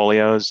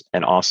portfolios.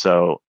 And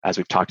also, as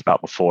we've talked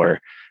about before,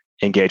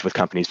 engage with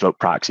companies, vote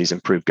proxies,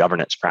 improve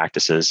governance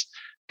practices.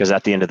 Because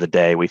at the end of the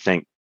day, we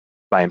think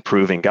by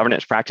improving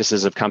governance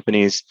practices of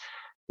companies,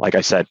 like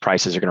I said,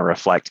 prices are going to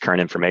reflect current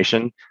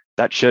information.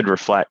 That should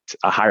reflect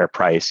a higher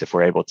price if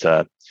we're able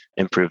to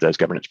improve those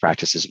governance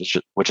practices,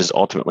 which is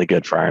ultimately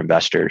good for our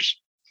investors.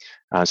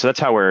 So that's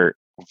how we're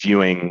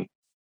viewing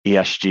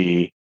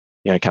ESG,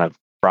 kind of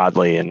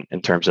broadly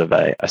in terms of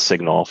a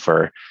signal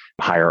for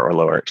higher or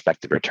lower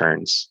expected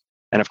returns.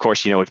 And of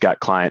course, we've got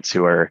clients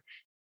who are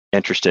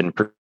interested in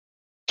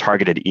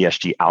targeted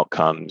ESG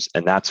outcomes,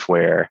 and that's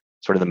where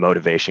sort of the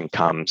motivation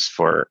comes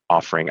for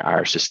offering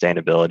our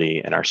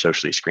sustainability and our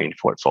socially screened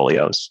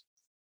portfolios.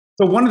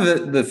 So one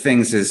of the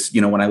things is,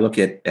 when I look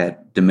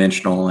at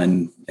Dimensional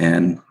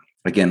and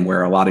again,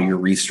 where a lot of your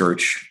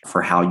research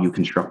for how you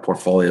construct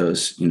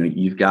portfolios,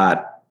 you've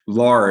got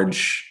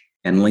large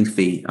and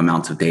lengthy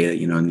amounts of data.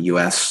 In the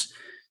US,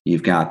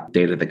 you've got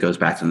data that goes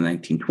back to the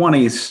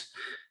 1920s.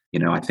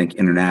 I think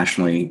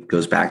internationally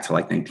goes back to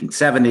like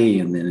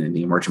 1970, and then in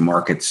the emerging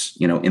markets,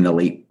 in the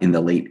late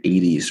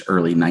 80s,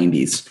 early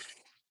 90s.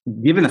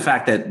 Given the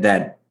fact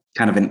that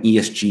kind of an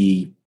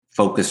ESG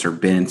focus or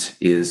bent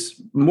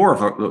is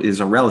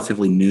a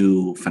relatively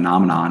new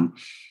phenomenon,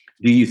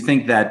 do you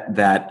think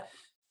that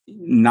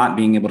not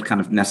being able to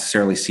kind of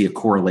necessarily see a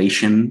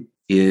correlation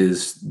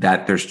is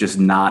that there's just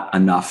not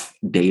enough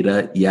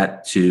data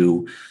yet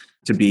to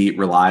be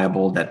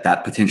reliable,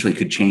 that potentially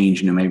could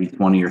change, maybe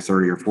 20 or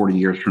 30 or 40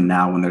 years from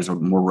now when there's a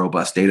more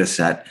robust data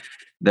set,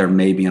 there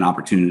may be an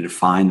opportunity to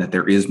find that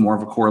there is more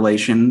of a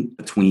correlation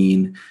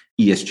between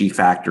ESG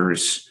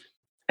factors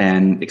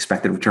and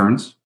expected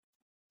returns?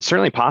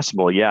 Certainly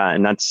possible, yeah.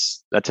 And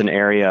that's an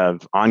area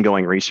of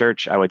ongoing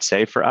research, I would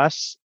say, for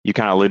us. You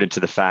kind of alluded to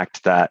the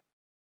fact that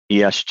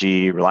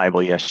reliable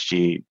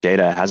ESG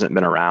data hasn't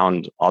been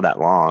around all that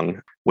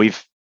long.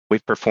 We've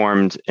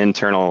performed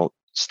internal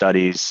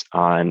studies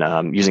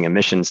on using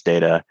emissions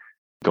data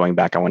going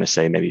back, I want to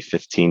say maybe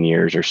 15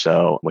 years or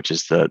so, which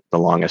is the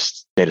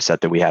longest data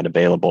set that we had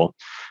available.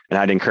 And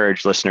I'd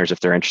encourage listeners, if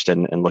they're interested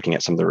in looking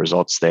at some of the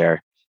results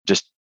there,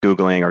 just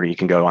Googling, or you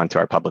can go onto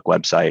our public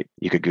website.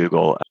 You could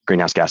Google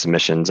greenhouse gas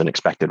emissions and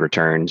expected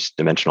returns,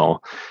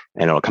 Dimensional,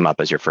 and it'll come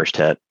up as your first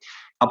hit.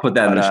 I'll put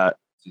that in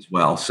as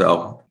well.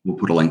 So we'll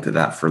put a link to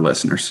that for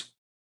listeners.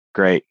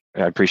 Great.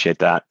 I appreciate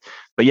that.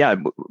 But yeah,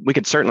 we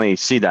could certainly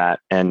see that.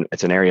 And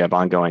it's an area of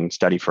ongoing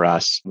study for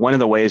us. One of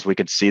the ways we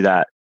could see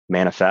that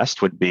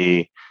manifest would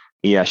be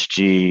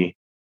ESG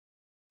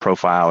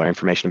profile or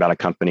information about a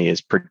company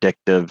is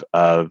predictive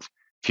of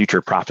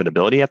future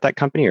profitability at that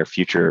company or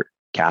future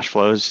cash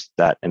flows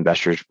that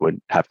investors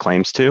would have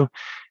claims to.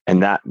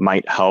 And that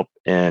might help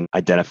in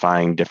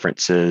identifying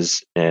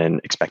differences in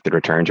expected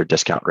returns or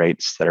discount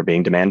rates that are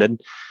being demanded.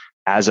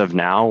 As of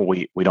now,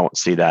 we don't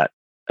see that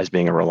as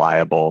being a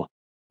reliable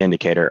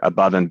indicator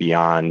above and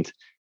beyond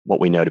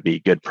what we know to be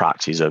good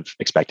proxies of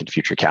expected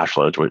future cash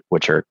flows,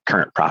 which are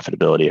current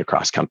profitability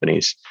across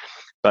companies.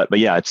 But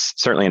yeah, it's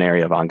certainly an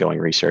area of ongoing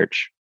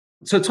research.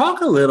 So talk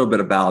a little bit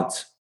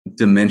about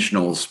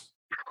Dimensional's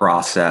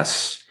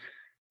process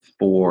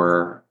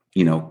for,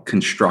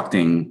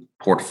 constructing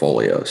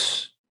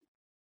portfolios.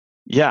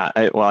 Yeah,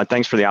 well,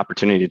 thanks for the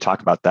opportunity to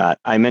talk about that.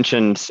 I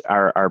mentioned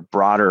our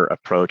broader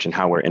approach and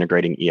how we're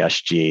integrating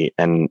ESG,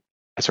 and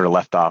I sort of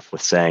left off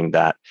with saying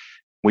that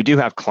we do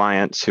have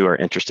clients who are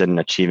interested in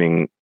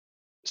achieving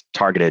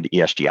targeted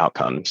ESG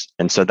outcomes.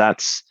 And so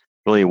that's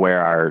really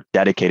where our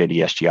dedicated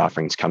ESG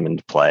offerings come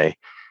into play.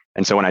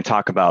 And so when I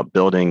talk about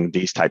building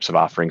these types of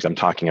offerings, I'm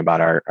talking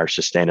about our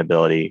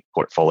sustainability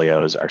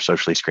portfolios, our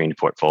socially screened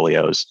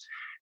portfolios,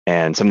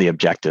 and some of the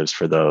objectives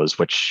for those,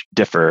 which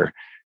differ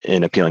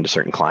in appealing to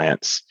certain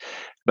clients.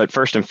 But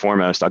first and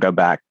foremost, I'll go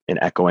back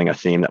in echoing a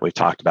theme that we've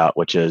talked about,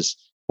 which is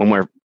when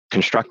we're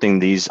constructing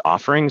these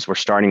offerings, we're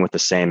starting with the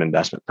same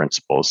investment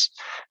principles: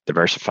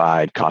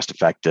 diversified,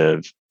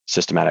 cost-effective,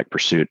 systematic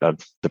pursuit of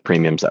the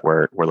premiums that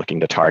we're looking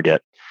to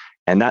target.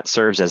 And that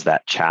serves as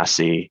that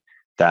chassis,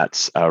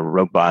 that's a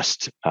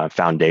robust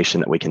foundation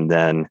that we can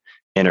then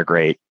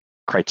integrate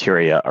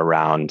criteria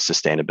around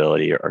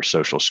sustainability or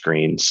social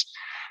screens.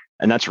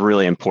 And that's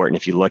really important.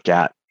 If you look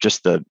at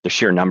just the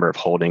sheer number of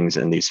holdings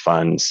in these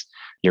funds,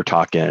 you're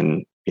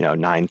talking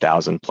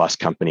 9,000 plus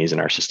companies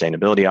in our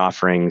sustainability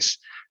offerings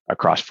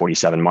across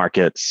 47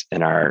 markets.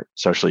 In our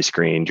socially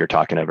screened, you're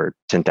talking over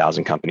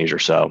 10,000 companies or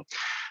so.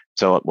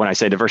 So when I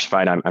say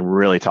diversified, I'm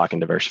really talking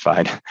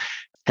diversified.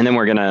 And then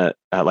we're going to,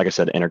 like I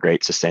said,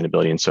 integrate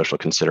sustainability and social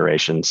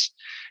considerations.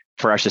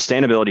 For our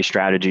sustainability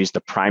strategies,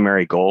 the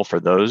primary goal for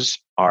those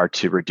are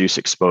to reduce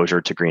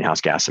exposure to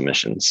greenhouse gas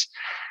emissions.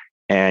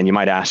 And you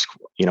might ask,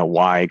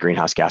 why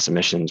greenhouse gas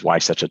emissions? Why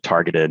such a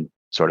targeted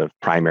sort of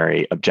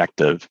primary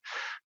objective.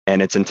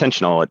 And it's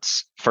intentional.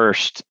 It's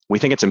first, we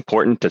think it's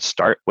important to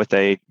start with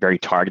a very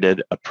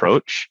targeted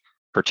approach,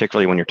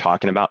 particularly when you're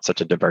talking about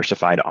such a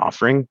diversified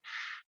offering,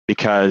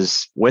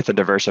 because with a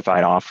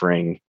diversified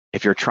offering,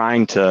 if you're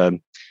trying to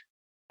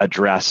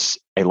address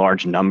a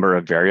large number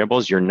of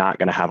variables, you're not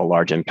going to have a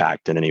large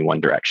impact in any one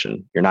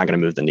direction. You're not going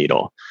to move the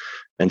needle.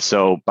 And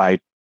so by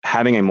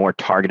having a more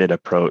targeted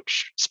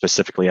approach,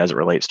 specifically as it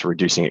relates to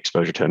reducing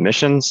exposure to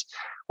emissions,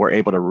 we're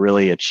able to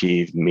really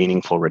achieve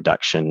meaningful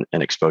reduction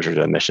in exposure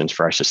to emissions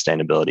for our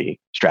sustainability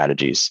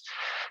strategies.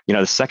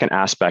 The second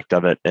aspect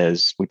of it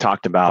is we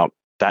talked about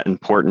that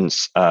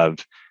importance of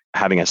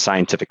having a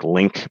scientific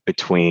link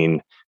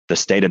between the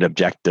stated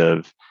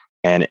objective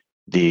and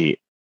the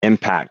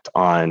impact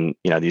on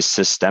these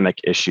systemic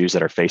issues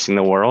that are facing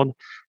the world.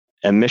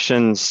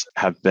 Emissions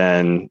have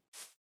been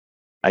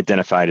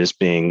identified as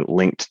being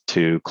linked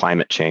to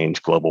climate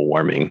change, global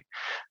warming,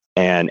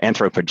 and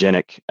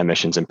anthropogenic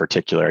emissions in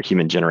particular,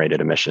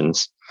 human-generated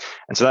emissions.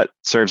 And so that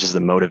serves as the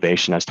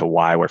motivation as to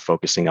why we're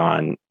focusing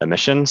on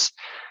emissions.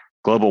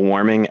 Global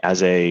warming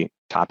as a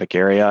topic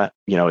area,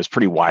 is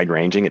pretty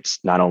wide-ranging. It's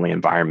not only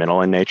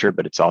environmental in nature,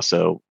 but it's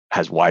also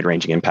has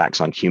wide-ranging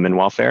impacts on human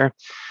welfare.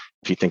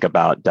 If you think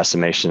about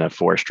decimation of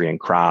forestry and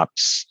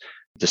crops,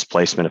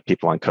 displacement of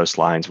people on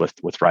coastlines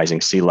with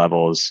rising sea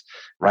levels,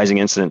 rising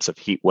incidence of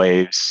heat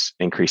waves,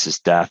 increases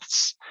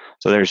deaths.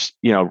 So there's,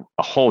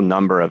 a whole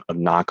number of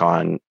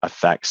knock-on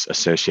effects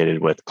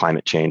associated with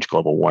climate change,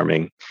 global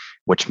warming,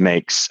 which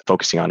makes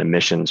focusing on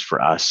emissions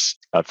for us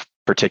a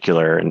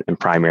particular and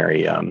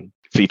primary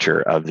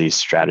feature of these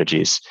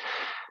strategies.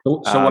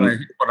 So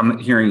what I'm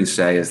hearing you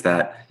say is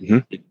that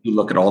if you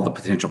look at all the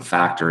potential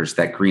factors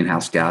that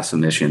greenhouse gas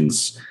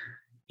emissions,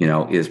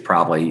 is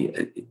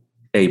probably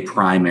a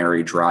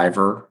primary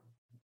driver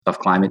of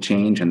climate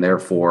change, and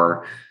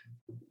therefore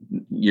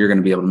you're going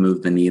to be able to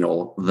move the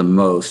needle the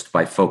most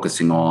by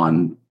focusing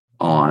on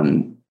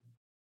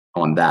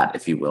that,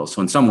 if you will.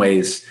 So in some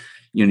ways,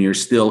 you're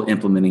still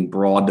implementing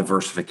broad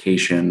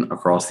diversification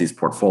across these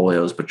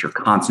portfolios, but you're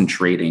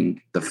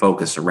concentrating the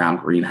focus around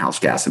greenhouse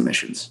gas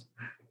emissions.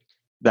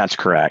 That's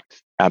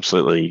correct.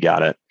 Absolutely, you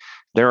got it.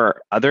 There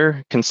are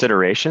other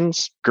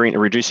considerations.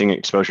 Reducing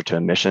exposure to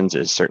emissions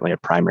is certainly a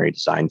primary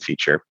design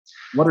feature.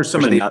 What are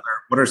some of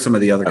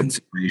the other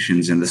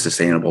considerations in the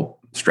sustainable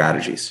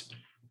strategies?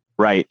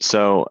 Right.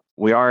 So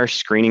we are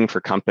screening for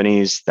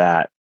companies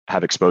that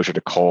have exposure to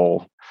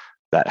coal,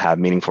 that have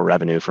meaningful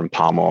revenue from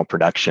palm oil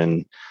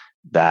production,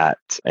 that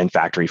and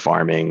factory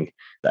farming,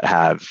 that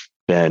have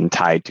been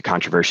tied to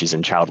controversies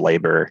in child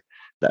labor,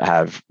 that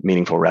have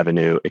meaningful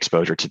revenue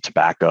exposure to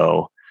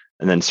tobacco,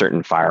 and then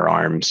certain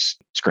firearms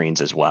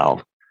screens as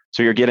well.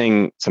 So you're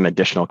getting some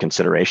additional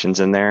considerations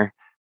in there,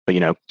 but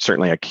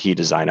certainly a key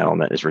design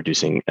element is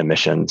reducing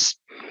emissions.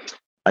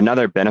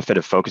 Another benefit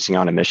of focusing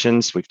on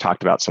emissions, we've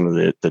talked about some of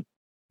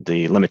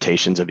the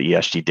limitations of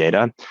ESG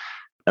data.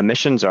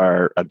 Emissions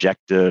are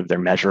objective, they're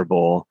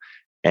measurable,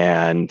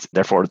 and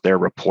therefore they're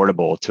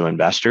reportable to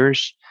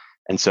investors.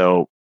 And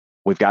so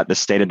we've got the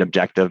stated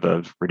objective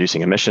of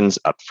reducing emissions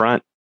up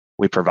front.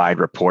 We provide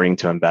reporting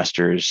to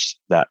investors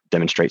that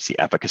demonstrates the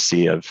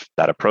efficacy of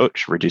that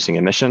approach, reducing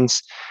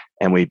emissions.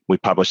 And we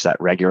publish that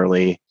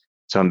regularly.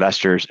 So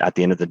investors at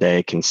the end of the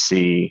day can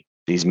see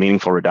these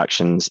meaningful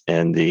reductions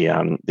in the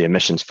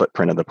emissions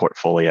footprint of the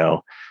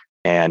portfolio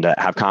and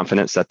have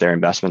confidence that their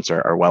investments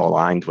are well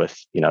aligned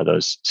with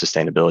those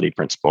sustainability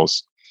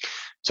principles.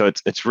 So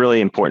it's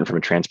really important from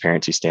a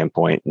transparency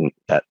standpoint and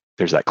that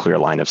there's that clear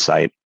line of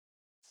sight.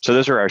 So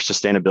those are our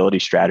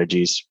sustainability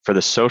strategies. For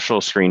the social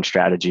screen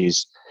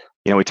strategies,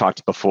 we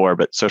talked before,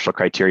 but social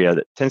criteria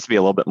that tends to be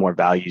a little bit more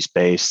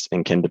values-based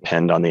and can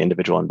depend on the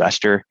individual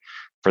investor.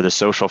 For the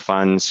social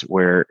funds,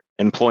 we're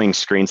employing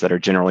screens that are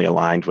generally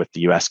aligned with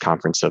the U.S.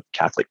 Conference of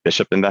Catholic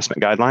Bishop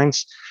investment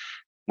guidelines.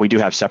 We do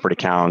have separate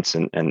accounts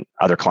and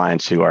other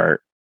clients who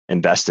are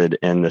invested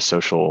in the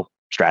social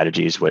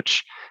strategies,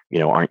 which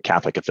aren't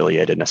Catholic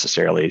affiliated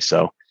necessarily.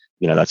 So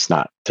that's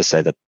not to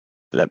say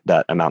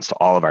that amounts to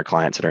all of our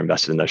clients that are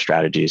invested in those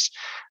strategies.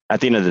 At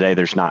the end of the day,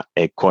 there's not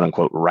a quote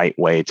unquote right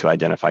way to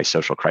identify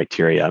social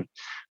criteria,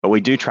 but we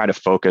do try to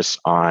focus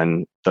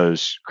on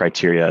those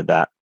criteria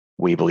that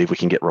we believe we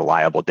can get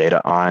reliable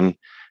data on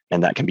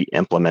and that can be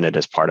implemented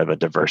as part of a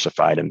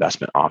diversified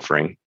investment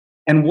offering.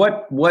 And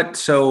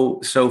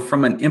so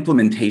from an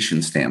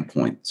implementation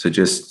standpoint, so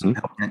just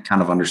help me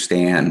kind of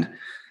understand,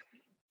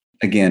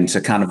 again,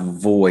 to kind of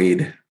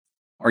avoid,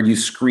 are you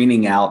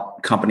screening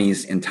out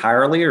companies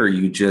entirely, or are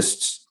you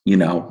just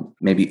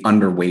maybe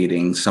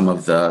underweighting some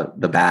of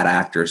the bad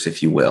actors,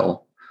 if you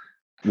will,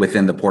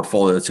 within the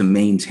portfolio to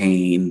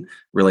maintain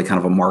really kind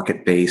of a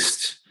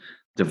market-based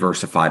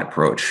diversified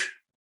approach?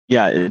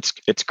 Yeah,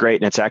 it's great.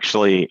 And it's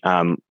actually,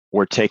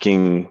 we're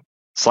taking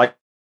slight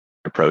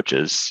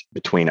approaches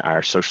between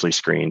our socially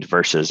screened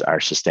versus our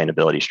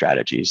sustainability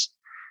strategies.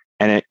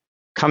 And it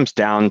comes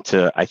down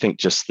to, I think,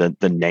 just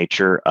the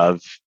nature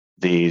of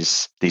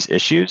these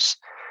issues.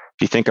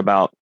 If you think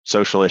about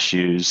social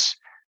issues,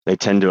 they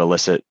tend to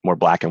elicit more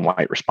black and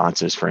white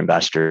responses for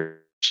investors.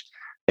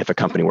 if a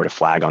company were to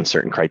flag on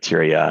certain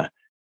criteria,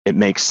 it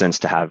makes sense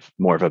to have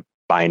more of a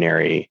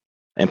binary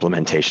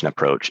implementation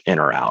approach, in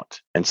or out.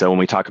 And so when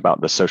we talk about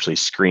the socially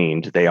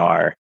screened, they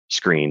are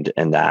screened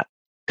in that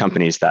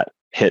companies that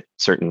hit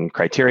certain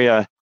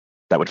criteria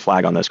that would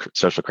flag on those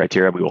social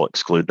criteria, we will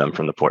exclude them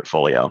from the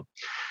portfolio.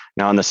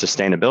 Now, on the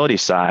sustainability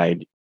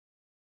side,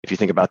 if you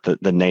think about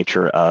the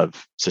nature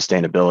of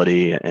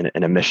sustainability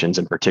and emissions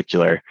in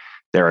particular,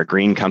 there are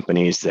green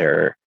companies,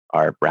 there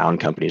are brown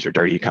companies or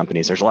dirty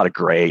companies. There's a lot of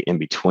gray in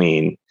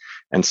between.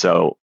 And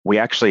so we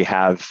actually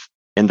have,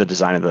 in the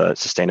design of the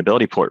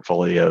sustainability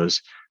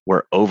portfolios,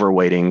 we're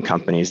overweighting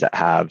companies that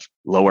have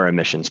lower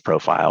emissions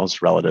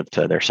profiles relative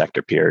to their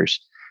sector peers,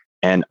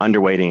 and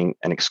underweighting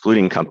and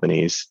excluding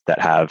companies that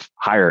have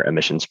higher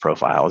emissions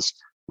profiles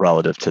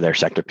relative to their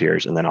sector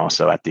peers, and then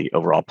also at the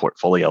overall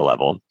portfolio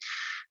level.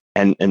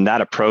 And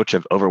that approach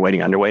of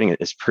overweighting, underweighting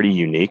is pretty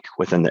unique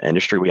within the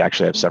industry. We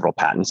actually have several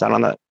patents out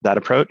on that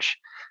approach,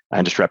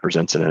 and just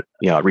represents a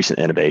recent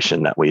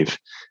innovation that we've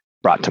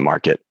brought to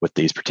market with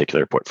these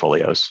particular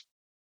portfolios.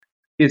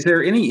 Is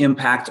there any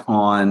impact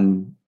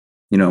on,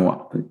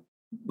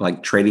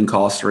 like trading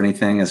costs or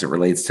anything as it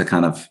relates to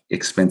kind of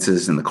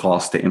expenses and the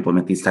cost to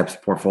implement these types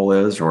of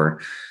portfolios,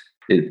 or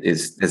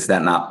is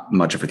that not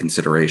much of a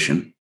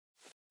consideration?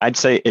 I'd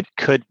say it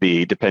could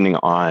be, depending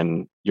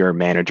on your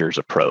manager's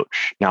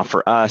approach. Now,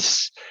 for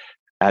us,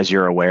 as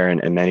you're aware,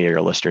 and many of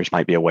your listeners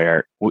might be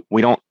aware,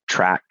 we don't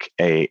track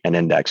an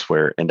index.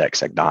 We're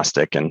index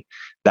agnostic, and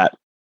that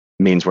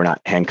means we're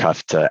not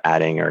handcuffed to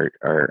adding or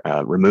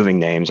removing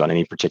names on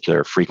any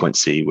particular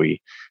frequency.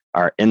 We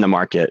are in the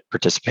market,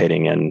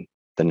 participating in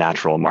the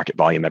natural market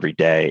volume every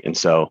day. And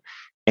so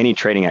any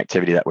trading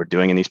activity that we're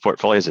doing in these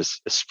portfolios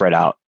is spread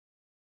out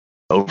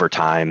over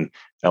time.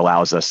 It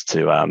allows us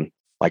to,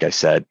 like I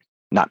said,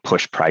 not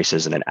push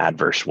prices in an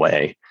adverse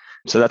way.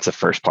 So that's the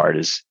first part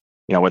is,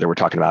 whether we're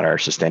talking about our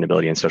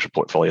sustainability and social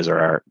portfolios or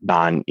our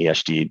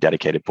non-ESG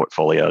dedicated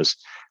portfolios,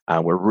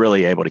 we're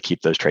really able to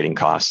keep those trading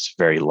costs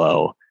very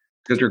low.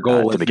 Because your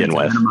goal to begin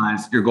with,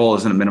 your goal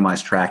isn't to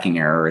minimize tracking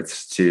error.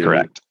 It's to,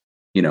 correct,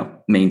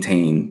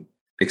 maintain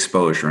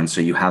exposure. And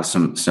so you have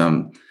some,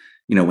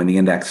 when the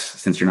index,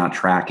 since you're not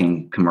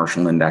tracking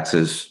commercial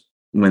indexes,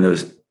 when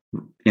those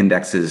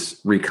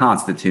indexes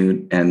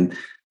reconstitute and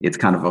it's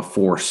kind of a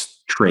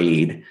forced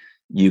trade,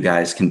 you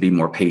guys can be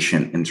more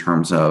patient in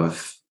terms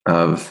of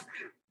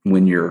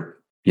when you're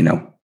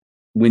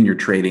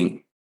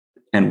trading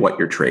and what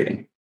you're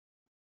trading.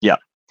 Yeah.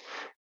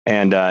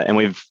 And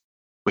we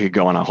could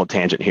go on a whole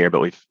tangent here,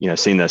 but we've,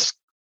 seen this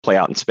play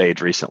out in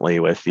spades recently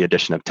with the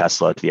addition of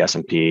Tesla to the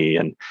S&P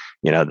and,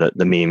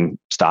 the meme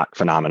stock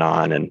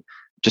phenomenon, and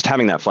just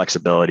having that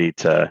flexibility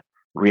to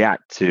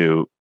react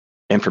to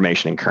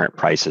information and current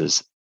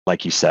prices,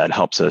 like you said,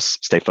 helps us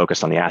stay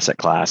focused on the asset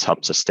class,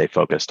 helps us stay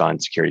focused on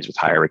securities with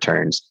higher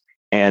returns,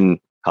 and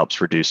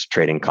helps reduce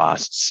trading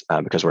costs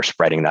because we're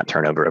spreading that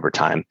turnover over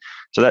time.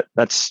 So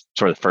that's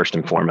sort of first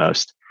and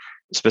foremost.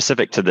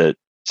 Specific to the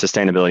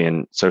sustainability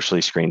and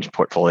socially screened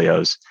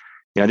portfolios,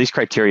 these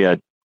criteria,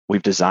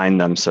 we've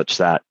designed them such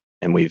that,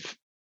 and we've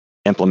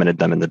implemented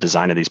them in the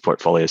design of these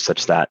portfolios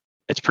such that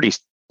it's pretty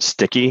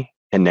sticky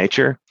in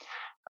nature.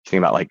 Think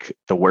about like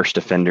the worst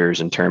offenders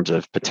in terms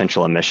of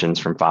potential emissions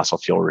from fossil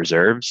fuel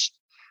reserves.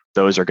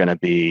 Those are going to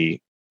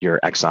be your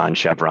Exxon,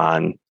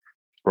 Chevron,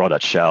 Royal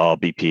Dutch Shell,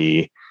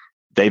 BP.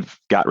 They've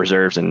got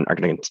reserves and are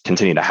going to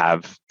continue to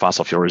have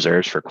fossil fuel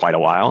reserves for quite a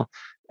while.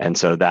 And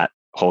so that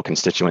whole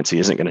constituency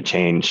isn't going to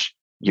change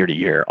year to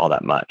year all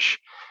that much.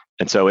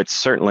 And so it's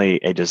certainly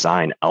a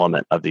design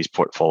element of these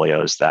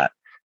portfolios that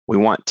we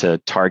want to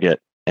target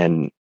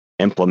and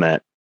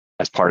implement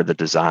as part of the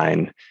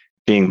design,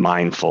 being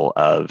mindful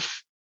of,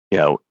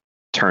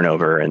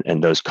 turnover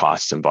and those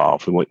costs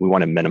involved. We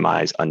want to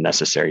minimize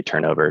unnecessary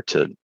turnover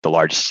to the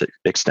largest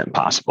extent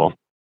possible.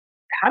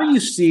 How do you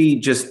see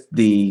just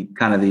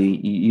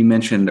you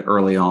mentioned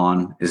early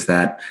on is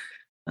that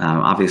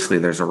obviously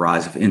there's a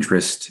rise of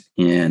interest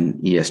in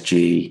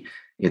ESG.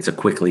 It's a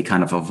quickly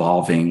kind of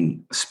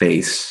evolving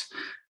space.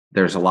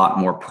 There's a lot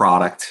more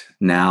product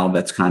now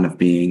that's kind of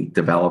being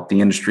developed.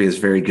 The industry is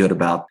very good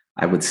about,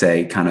 I would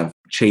say, kind of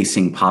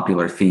chasing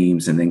popular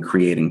themes and then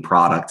creating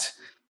product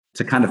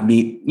to kind of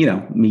meet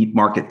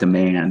market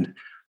demand.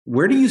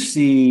 Where do you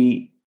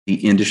see the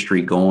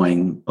industry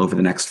going over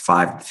the next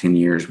 5 to 10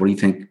 years? What do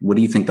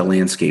you think the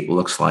landscape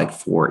looks like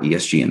for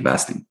ESG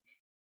investing?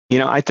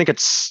 I think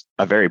it's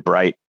a very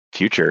bright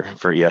future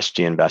for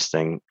ESG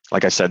investing.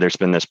 Like I said, there's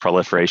been this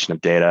proliferation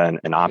of data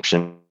and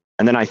option.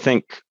 And then I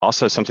think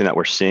also something that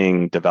we're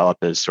seeing develop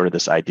is sort of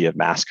this idea of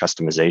mass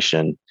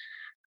customization.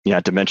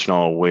 At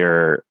Dimensional,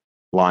 we're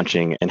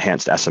launching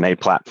enhanced SMA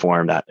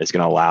platform that is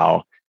going to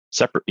allow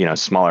separate,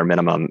 smaller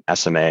minimum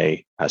SMA,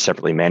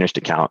 separately managed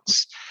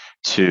accounts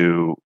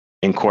to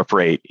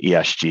incorporate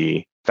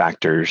ESG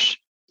factors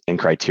and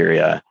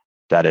criteria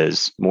that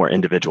is more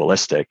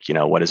individualistic,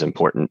 what is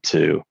important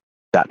to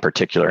that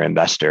particular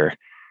investor.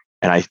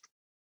 And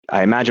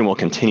I imagine we'll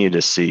continue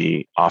to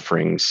see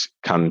offerings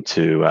come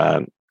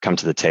to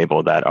the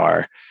table that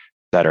are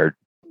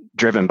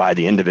driven by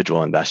the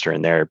individual investor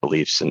and their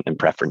beliefs and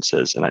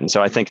preferences. And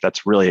so I think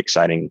that's really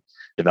exciting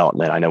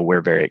development. I know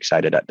we're very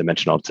excited at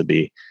Dimensional to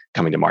be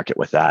coming to market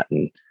with that.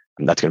 And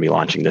that's going to be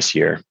launching this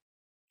year.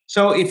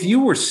 So if you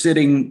were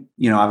sitting,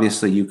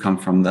 obviously you come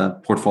from the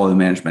portfolio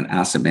management,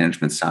 asset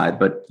management side,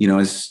 but,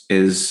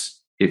 is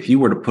if you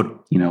were to put,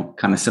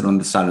 kind of sit on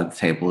the side of the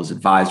table as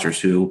advisors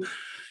who,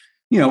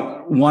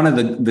 one of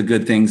the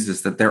good things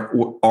is that there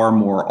are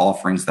more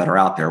offerings that are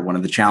out there. One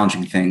of the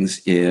challenging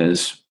things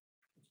is,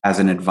 as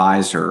an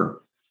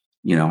advisor,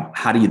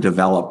 how do you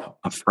develop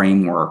a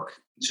framework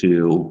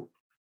to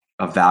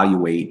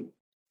evaluate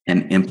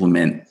and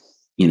implement,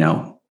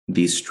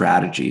 these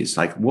strategies?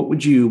 Like, what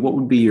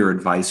would be your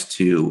advice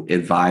to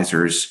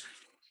advisors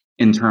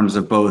in terms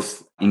of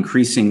both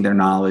increasing their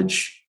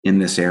knowledge in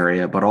this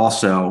area, but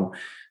also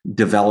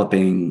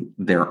developing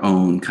their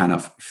own kind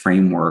of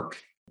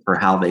framework for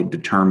how they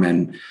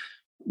determine,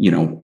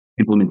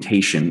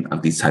 implementation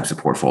of these types of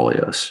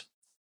portfolios?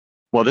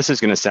 Well, this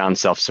is going to sound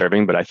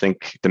self-serving, but I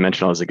think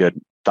Dimensional is a good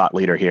thought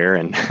leader here,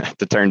 and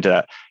to turn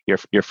to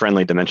your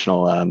friendly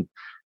Dimensional,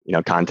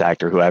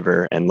 contact or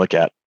whoever, and look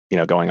at,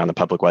 going on the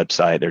public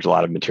website. There's a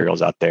lot of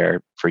materials out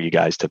there for you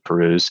guys to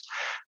peruse.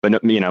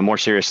 But more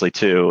seriously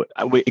too,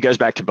 it goes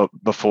back to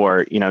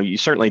before. You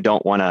certainly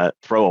don't want to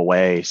throw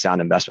away sound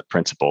investment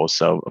principles.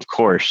 So of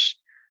course,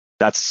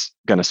 that's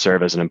going to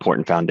serve as an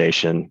important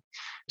foundation.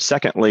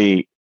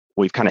 Secondly,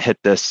 we've kind of hit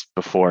this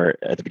before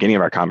at the beginning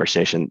of our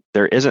conversation.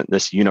 There isn't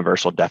this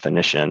universal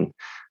definition,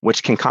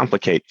 which can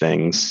complicate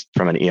things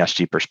from an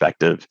ESG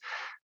perspective,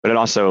 but it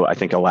also, I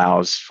think,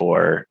 allows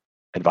for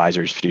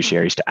advisors,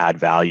 fiduciaries to add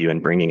value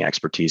in bringing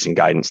expertise and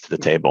guidance to the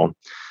table.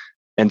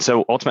 And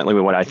so ultimately,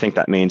 what I think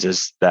that means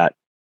is that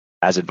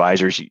as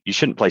advisors, you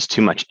shouldn't place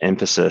too much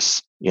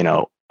emphasis,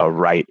 a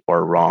right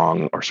or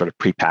wrong or sort of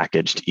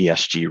prepackaged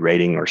ESG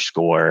rating or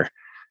score,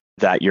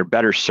 that you're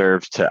better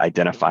served to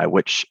identify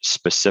which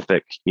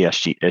specific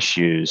ESG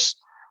issues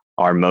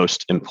are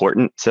most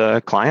important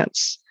to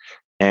clients,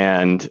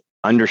 and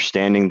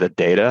understanding the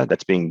data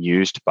that's being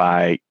used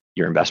by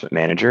your investment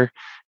manager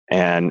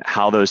and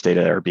how those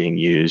data are being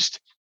used,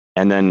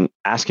 and then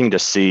asking to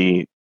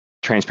see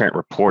transparent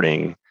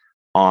reporting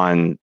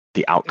on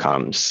the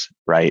outcomes,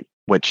 right?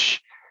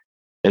 Which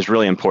is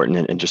really important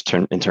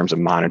in terms of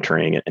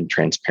monitoring and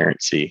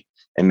transparency,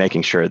 and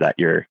making sure that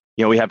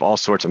we have all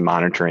sorts of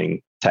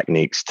monitoring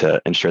techniques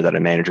to ensure that a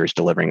manager is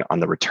delivering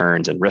on the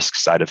returns and risk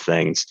side of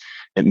things.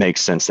 It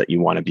makes sense that you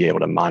want to be able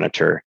to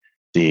monitor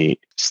the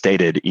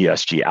stated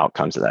ESG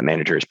outcomes that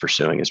manager is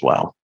pursuing as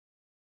well.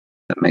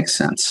 That makes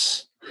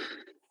sense.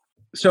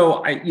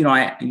 So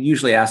I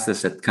usually ask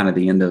this at kind of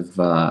the end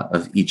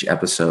of each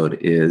episode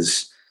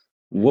is,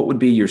 what would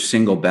be your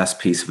single best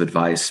piece of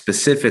advice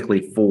specifically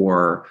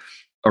for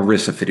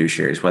ERISA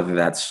fiduciaries, whether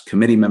that's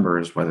committee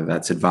members, whether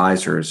that's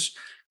advisors,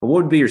 but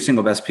what would be your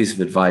single best piece of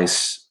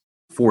advice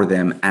for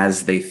them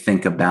as they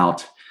think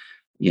about,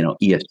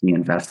 ESG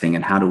investing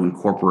and how to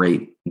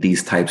incorporate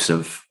these types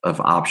of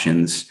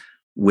options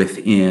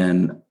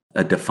within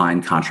a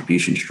defined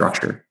contribution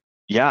structure?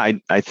 Yeah,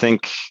 I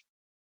think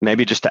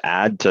maybe just to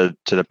add to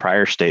the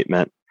prior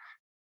statement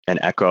and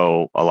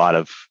echo a lot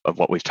of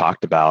what we've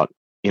talked about,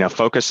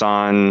 focus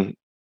on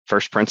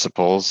first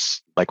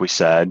principles. Like we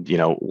said,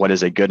 what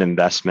is a good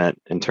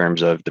investment in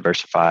terms of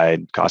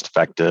diversified,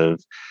 cost-effective,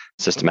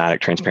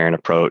 systematic, transparent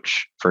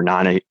approach for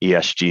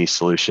non-ESG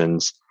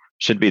solutions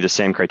should be the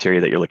same criteria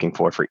that you're looking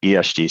for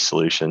ESG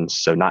solutions.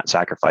 So not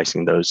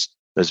sacrificing those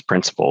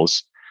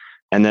principles.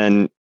 And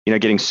then,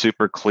 getting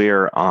super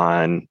clear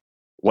on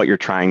what you're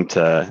trying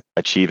to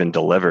achieve and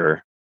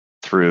deliver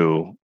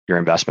through your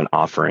investment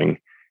offering,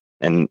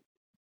 and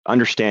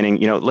understanding,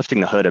 lifting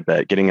the hood a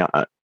bit, getting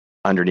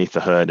underneath the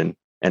hood and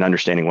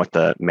understanding what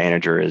the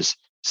manager is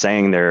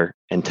saying they're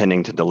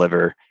intending to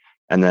deliver,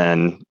 and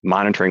then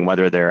monitoring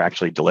whether they're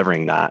actually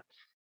delivering that.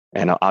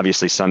 And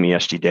obviously some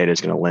ESG data is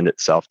going to lend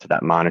itself to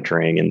that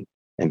monitoring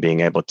and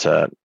being able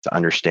to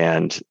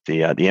understand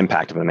the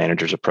impact of a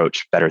manager's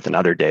approach better than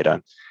other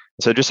data.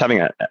 So just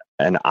having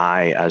an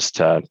eye as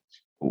to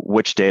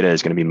which data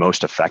is going to be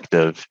most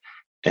effective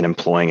in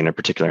employing in a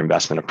particular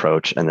investment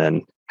approach, and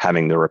then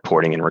having the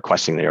reporting and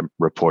requesting their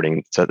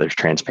reporting so there's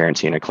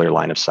transparency and a clear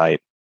line of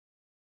sight.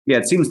 Yeah,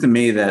 it seems to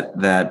me that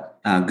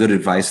good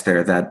advice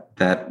there,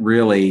 that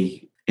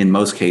really, in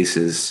most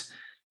cases,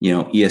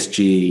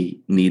 ESG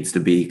needs to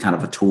be kind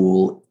of a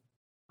tool.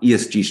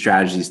 ESG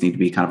strategies need to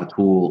be kind of a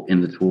tool in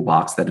the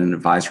toolbox that an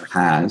advisor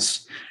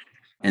has.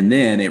 And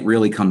then it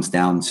really comes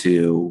down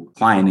to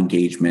client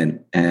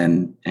engagement.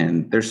 And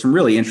there's some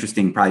really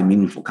interesting, probably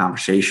meaningful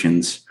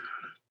conversations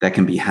that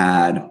can be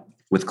had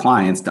with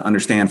clients to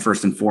understand,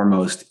 first and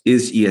foremost,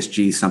 is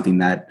ESG something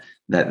that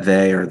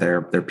they or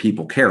their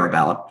people care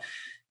about?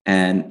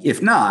 And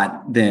if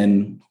not,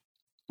 then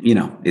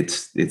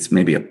it's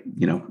maybe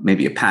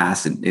a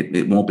pass, and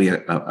it won't be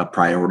a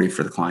priority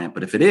for the client.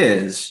 But if it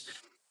is,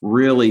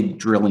 really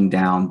drilling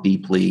down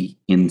deeply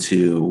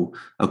into,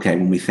 okay,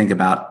 when we think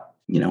about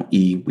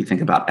E, we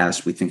think about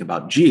S, we think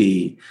about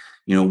G,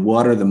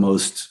 what are the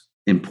most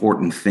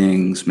important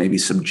things, maybe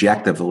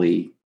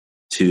subjectively,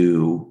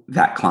 to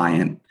that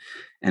client.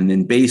 And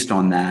then based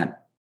on that,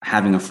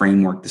 having a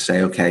framework to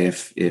say, okay,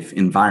 if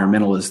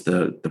environmental is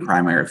the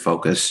primary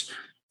focus,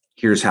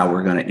 here's how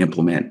we're going to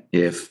implement.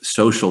 If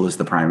social is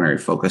the primary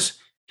focus,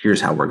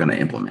 here's how we're going to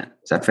implement.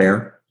 Is that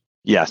fair?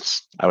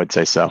 Yes, I would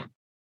say so.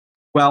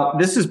 Well,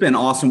 this has been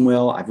awesome,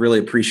 Will. I've really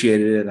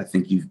appreciated it. I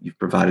think you've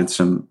provided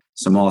some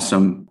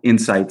awesome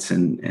insights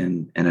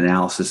and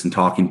analysis and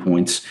talking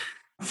points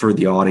for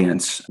the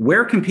audience.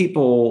 Where can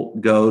people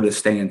go to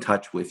stay in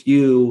touch with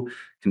you,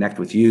 connect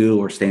with you,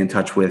 or stay in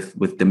touch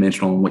with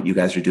Dimensional and what you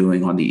guys are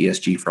doing on the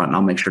ESG front? And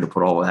I'll make sure to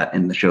put all of that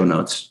in the show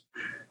notes.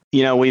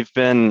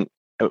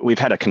 We've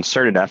had a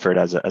concerted effort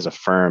as a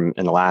firm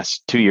in the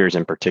last 2 years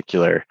in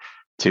particular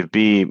to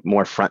be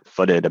more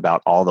front-footed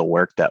about all the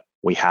work that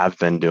we have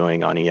been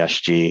doing on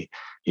ESG.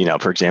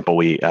 For example,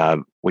 we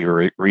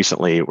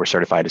were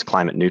certified as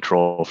climate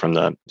neutral from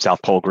the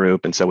South Pole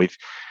Group, and so we've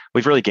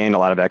really gained a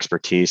lot of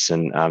expertise,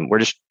 and we're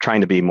just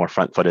trying to be more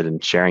front-footed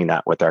and sharing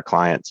that with our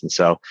clients. And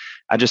so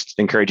I just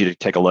encourage you to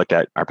take a look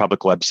at our public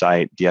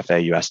website,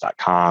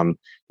 dfaus.com,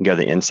 and go to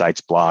the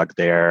Insights blog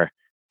there.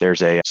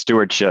 There's a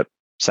stewardship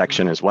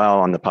section as well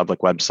on the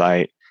public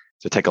website.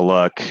 So take a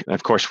look. And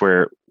of course,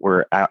 we're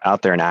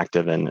out there and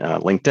active in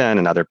LinkedIn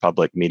and other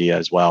public media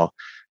as well.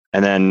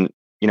 And then,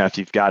 if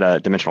you've got a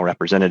Dimensional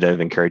representative,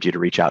 encourage you to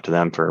reach out to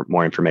them for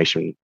more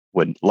information.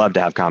 Would love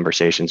to have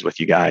conversations with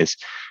you guys.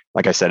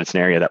 Like I said, it's an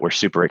area that we're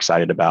super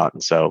excited about.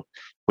 And so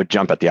would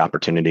jump at the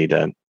opportunity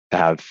to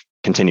have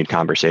continued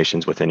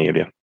conversations with any of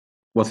you.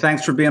 Well,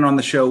 thanks for being on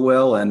the show,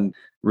 Will, and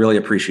really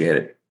appreciate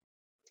it.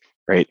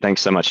 Great.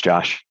 Thanks so much,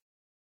 Josh.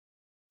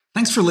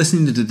 Thanks for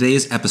listening to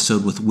today's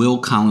episode with Will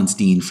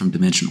Collins-Dean from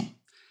Dimensional.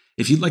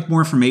 If you'd like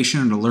more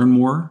information or to learn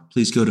more,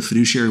 please go to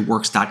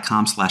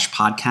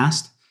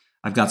fiduciaryworks.com/podcast.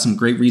 I've got some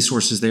great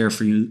resources there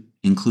for you,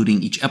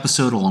 including each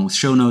episode along with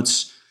show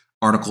notes,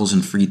 articles,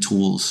 and free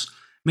tools.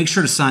 Make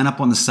sure to sign up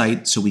on the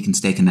site so we can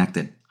stay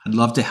connected. I'd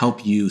love to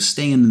help you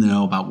stay in the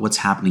know about what's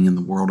happening in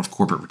the world of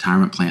corporate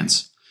retirement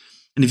plans.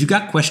 And if you've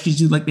got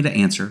questions you'd like me to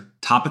answer,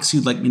 topics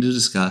you'd like me to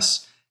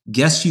discuss,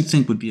 guests you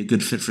think would be a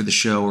good fit for the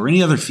show, or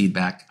any other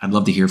feedback, I'd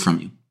love to hear from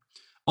you.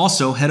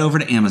 Also, head over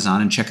to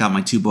Amazon and check out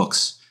my 2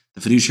 books,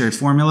 The Fiduciary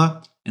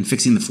Formula and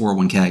Fixing the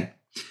 401k.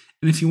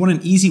 And if you want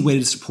an easy way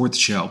to support the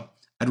show,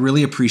 I'd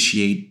really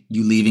appreciate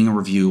you leaving a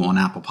review on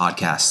Apple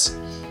Podcasts.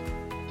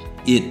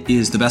 It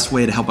is the best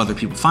way to help other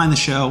people find the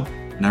show,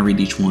 and I read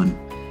each one.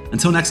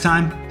 Until next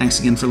time, thanks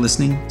again for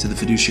listening to the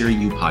Fiduciary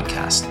You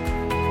podcast.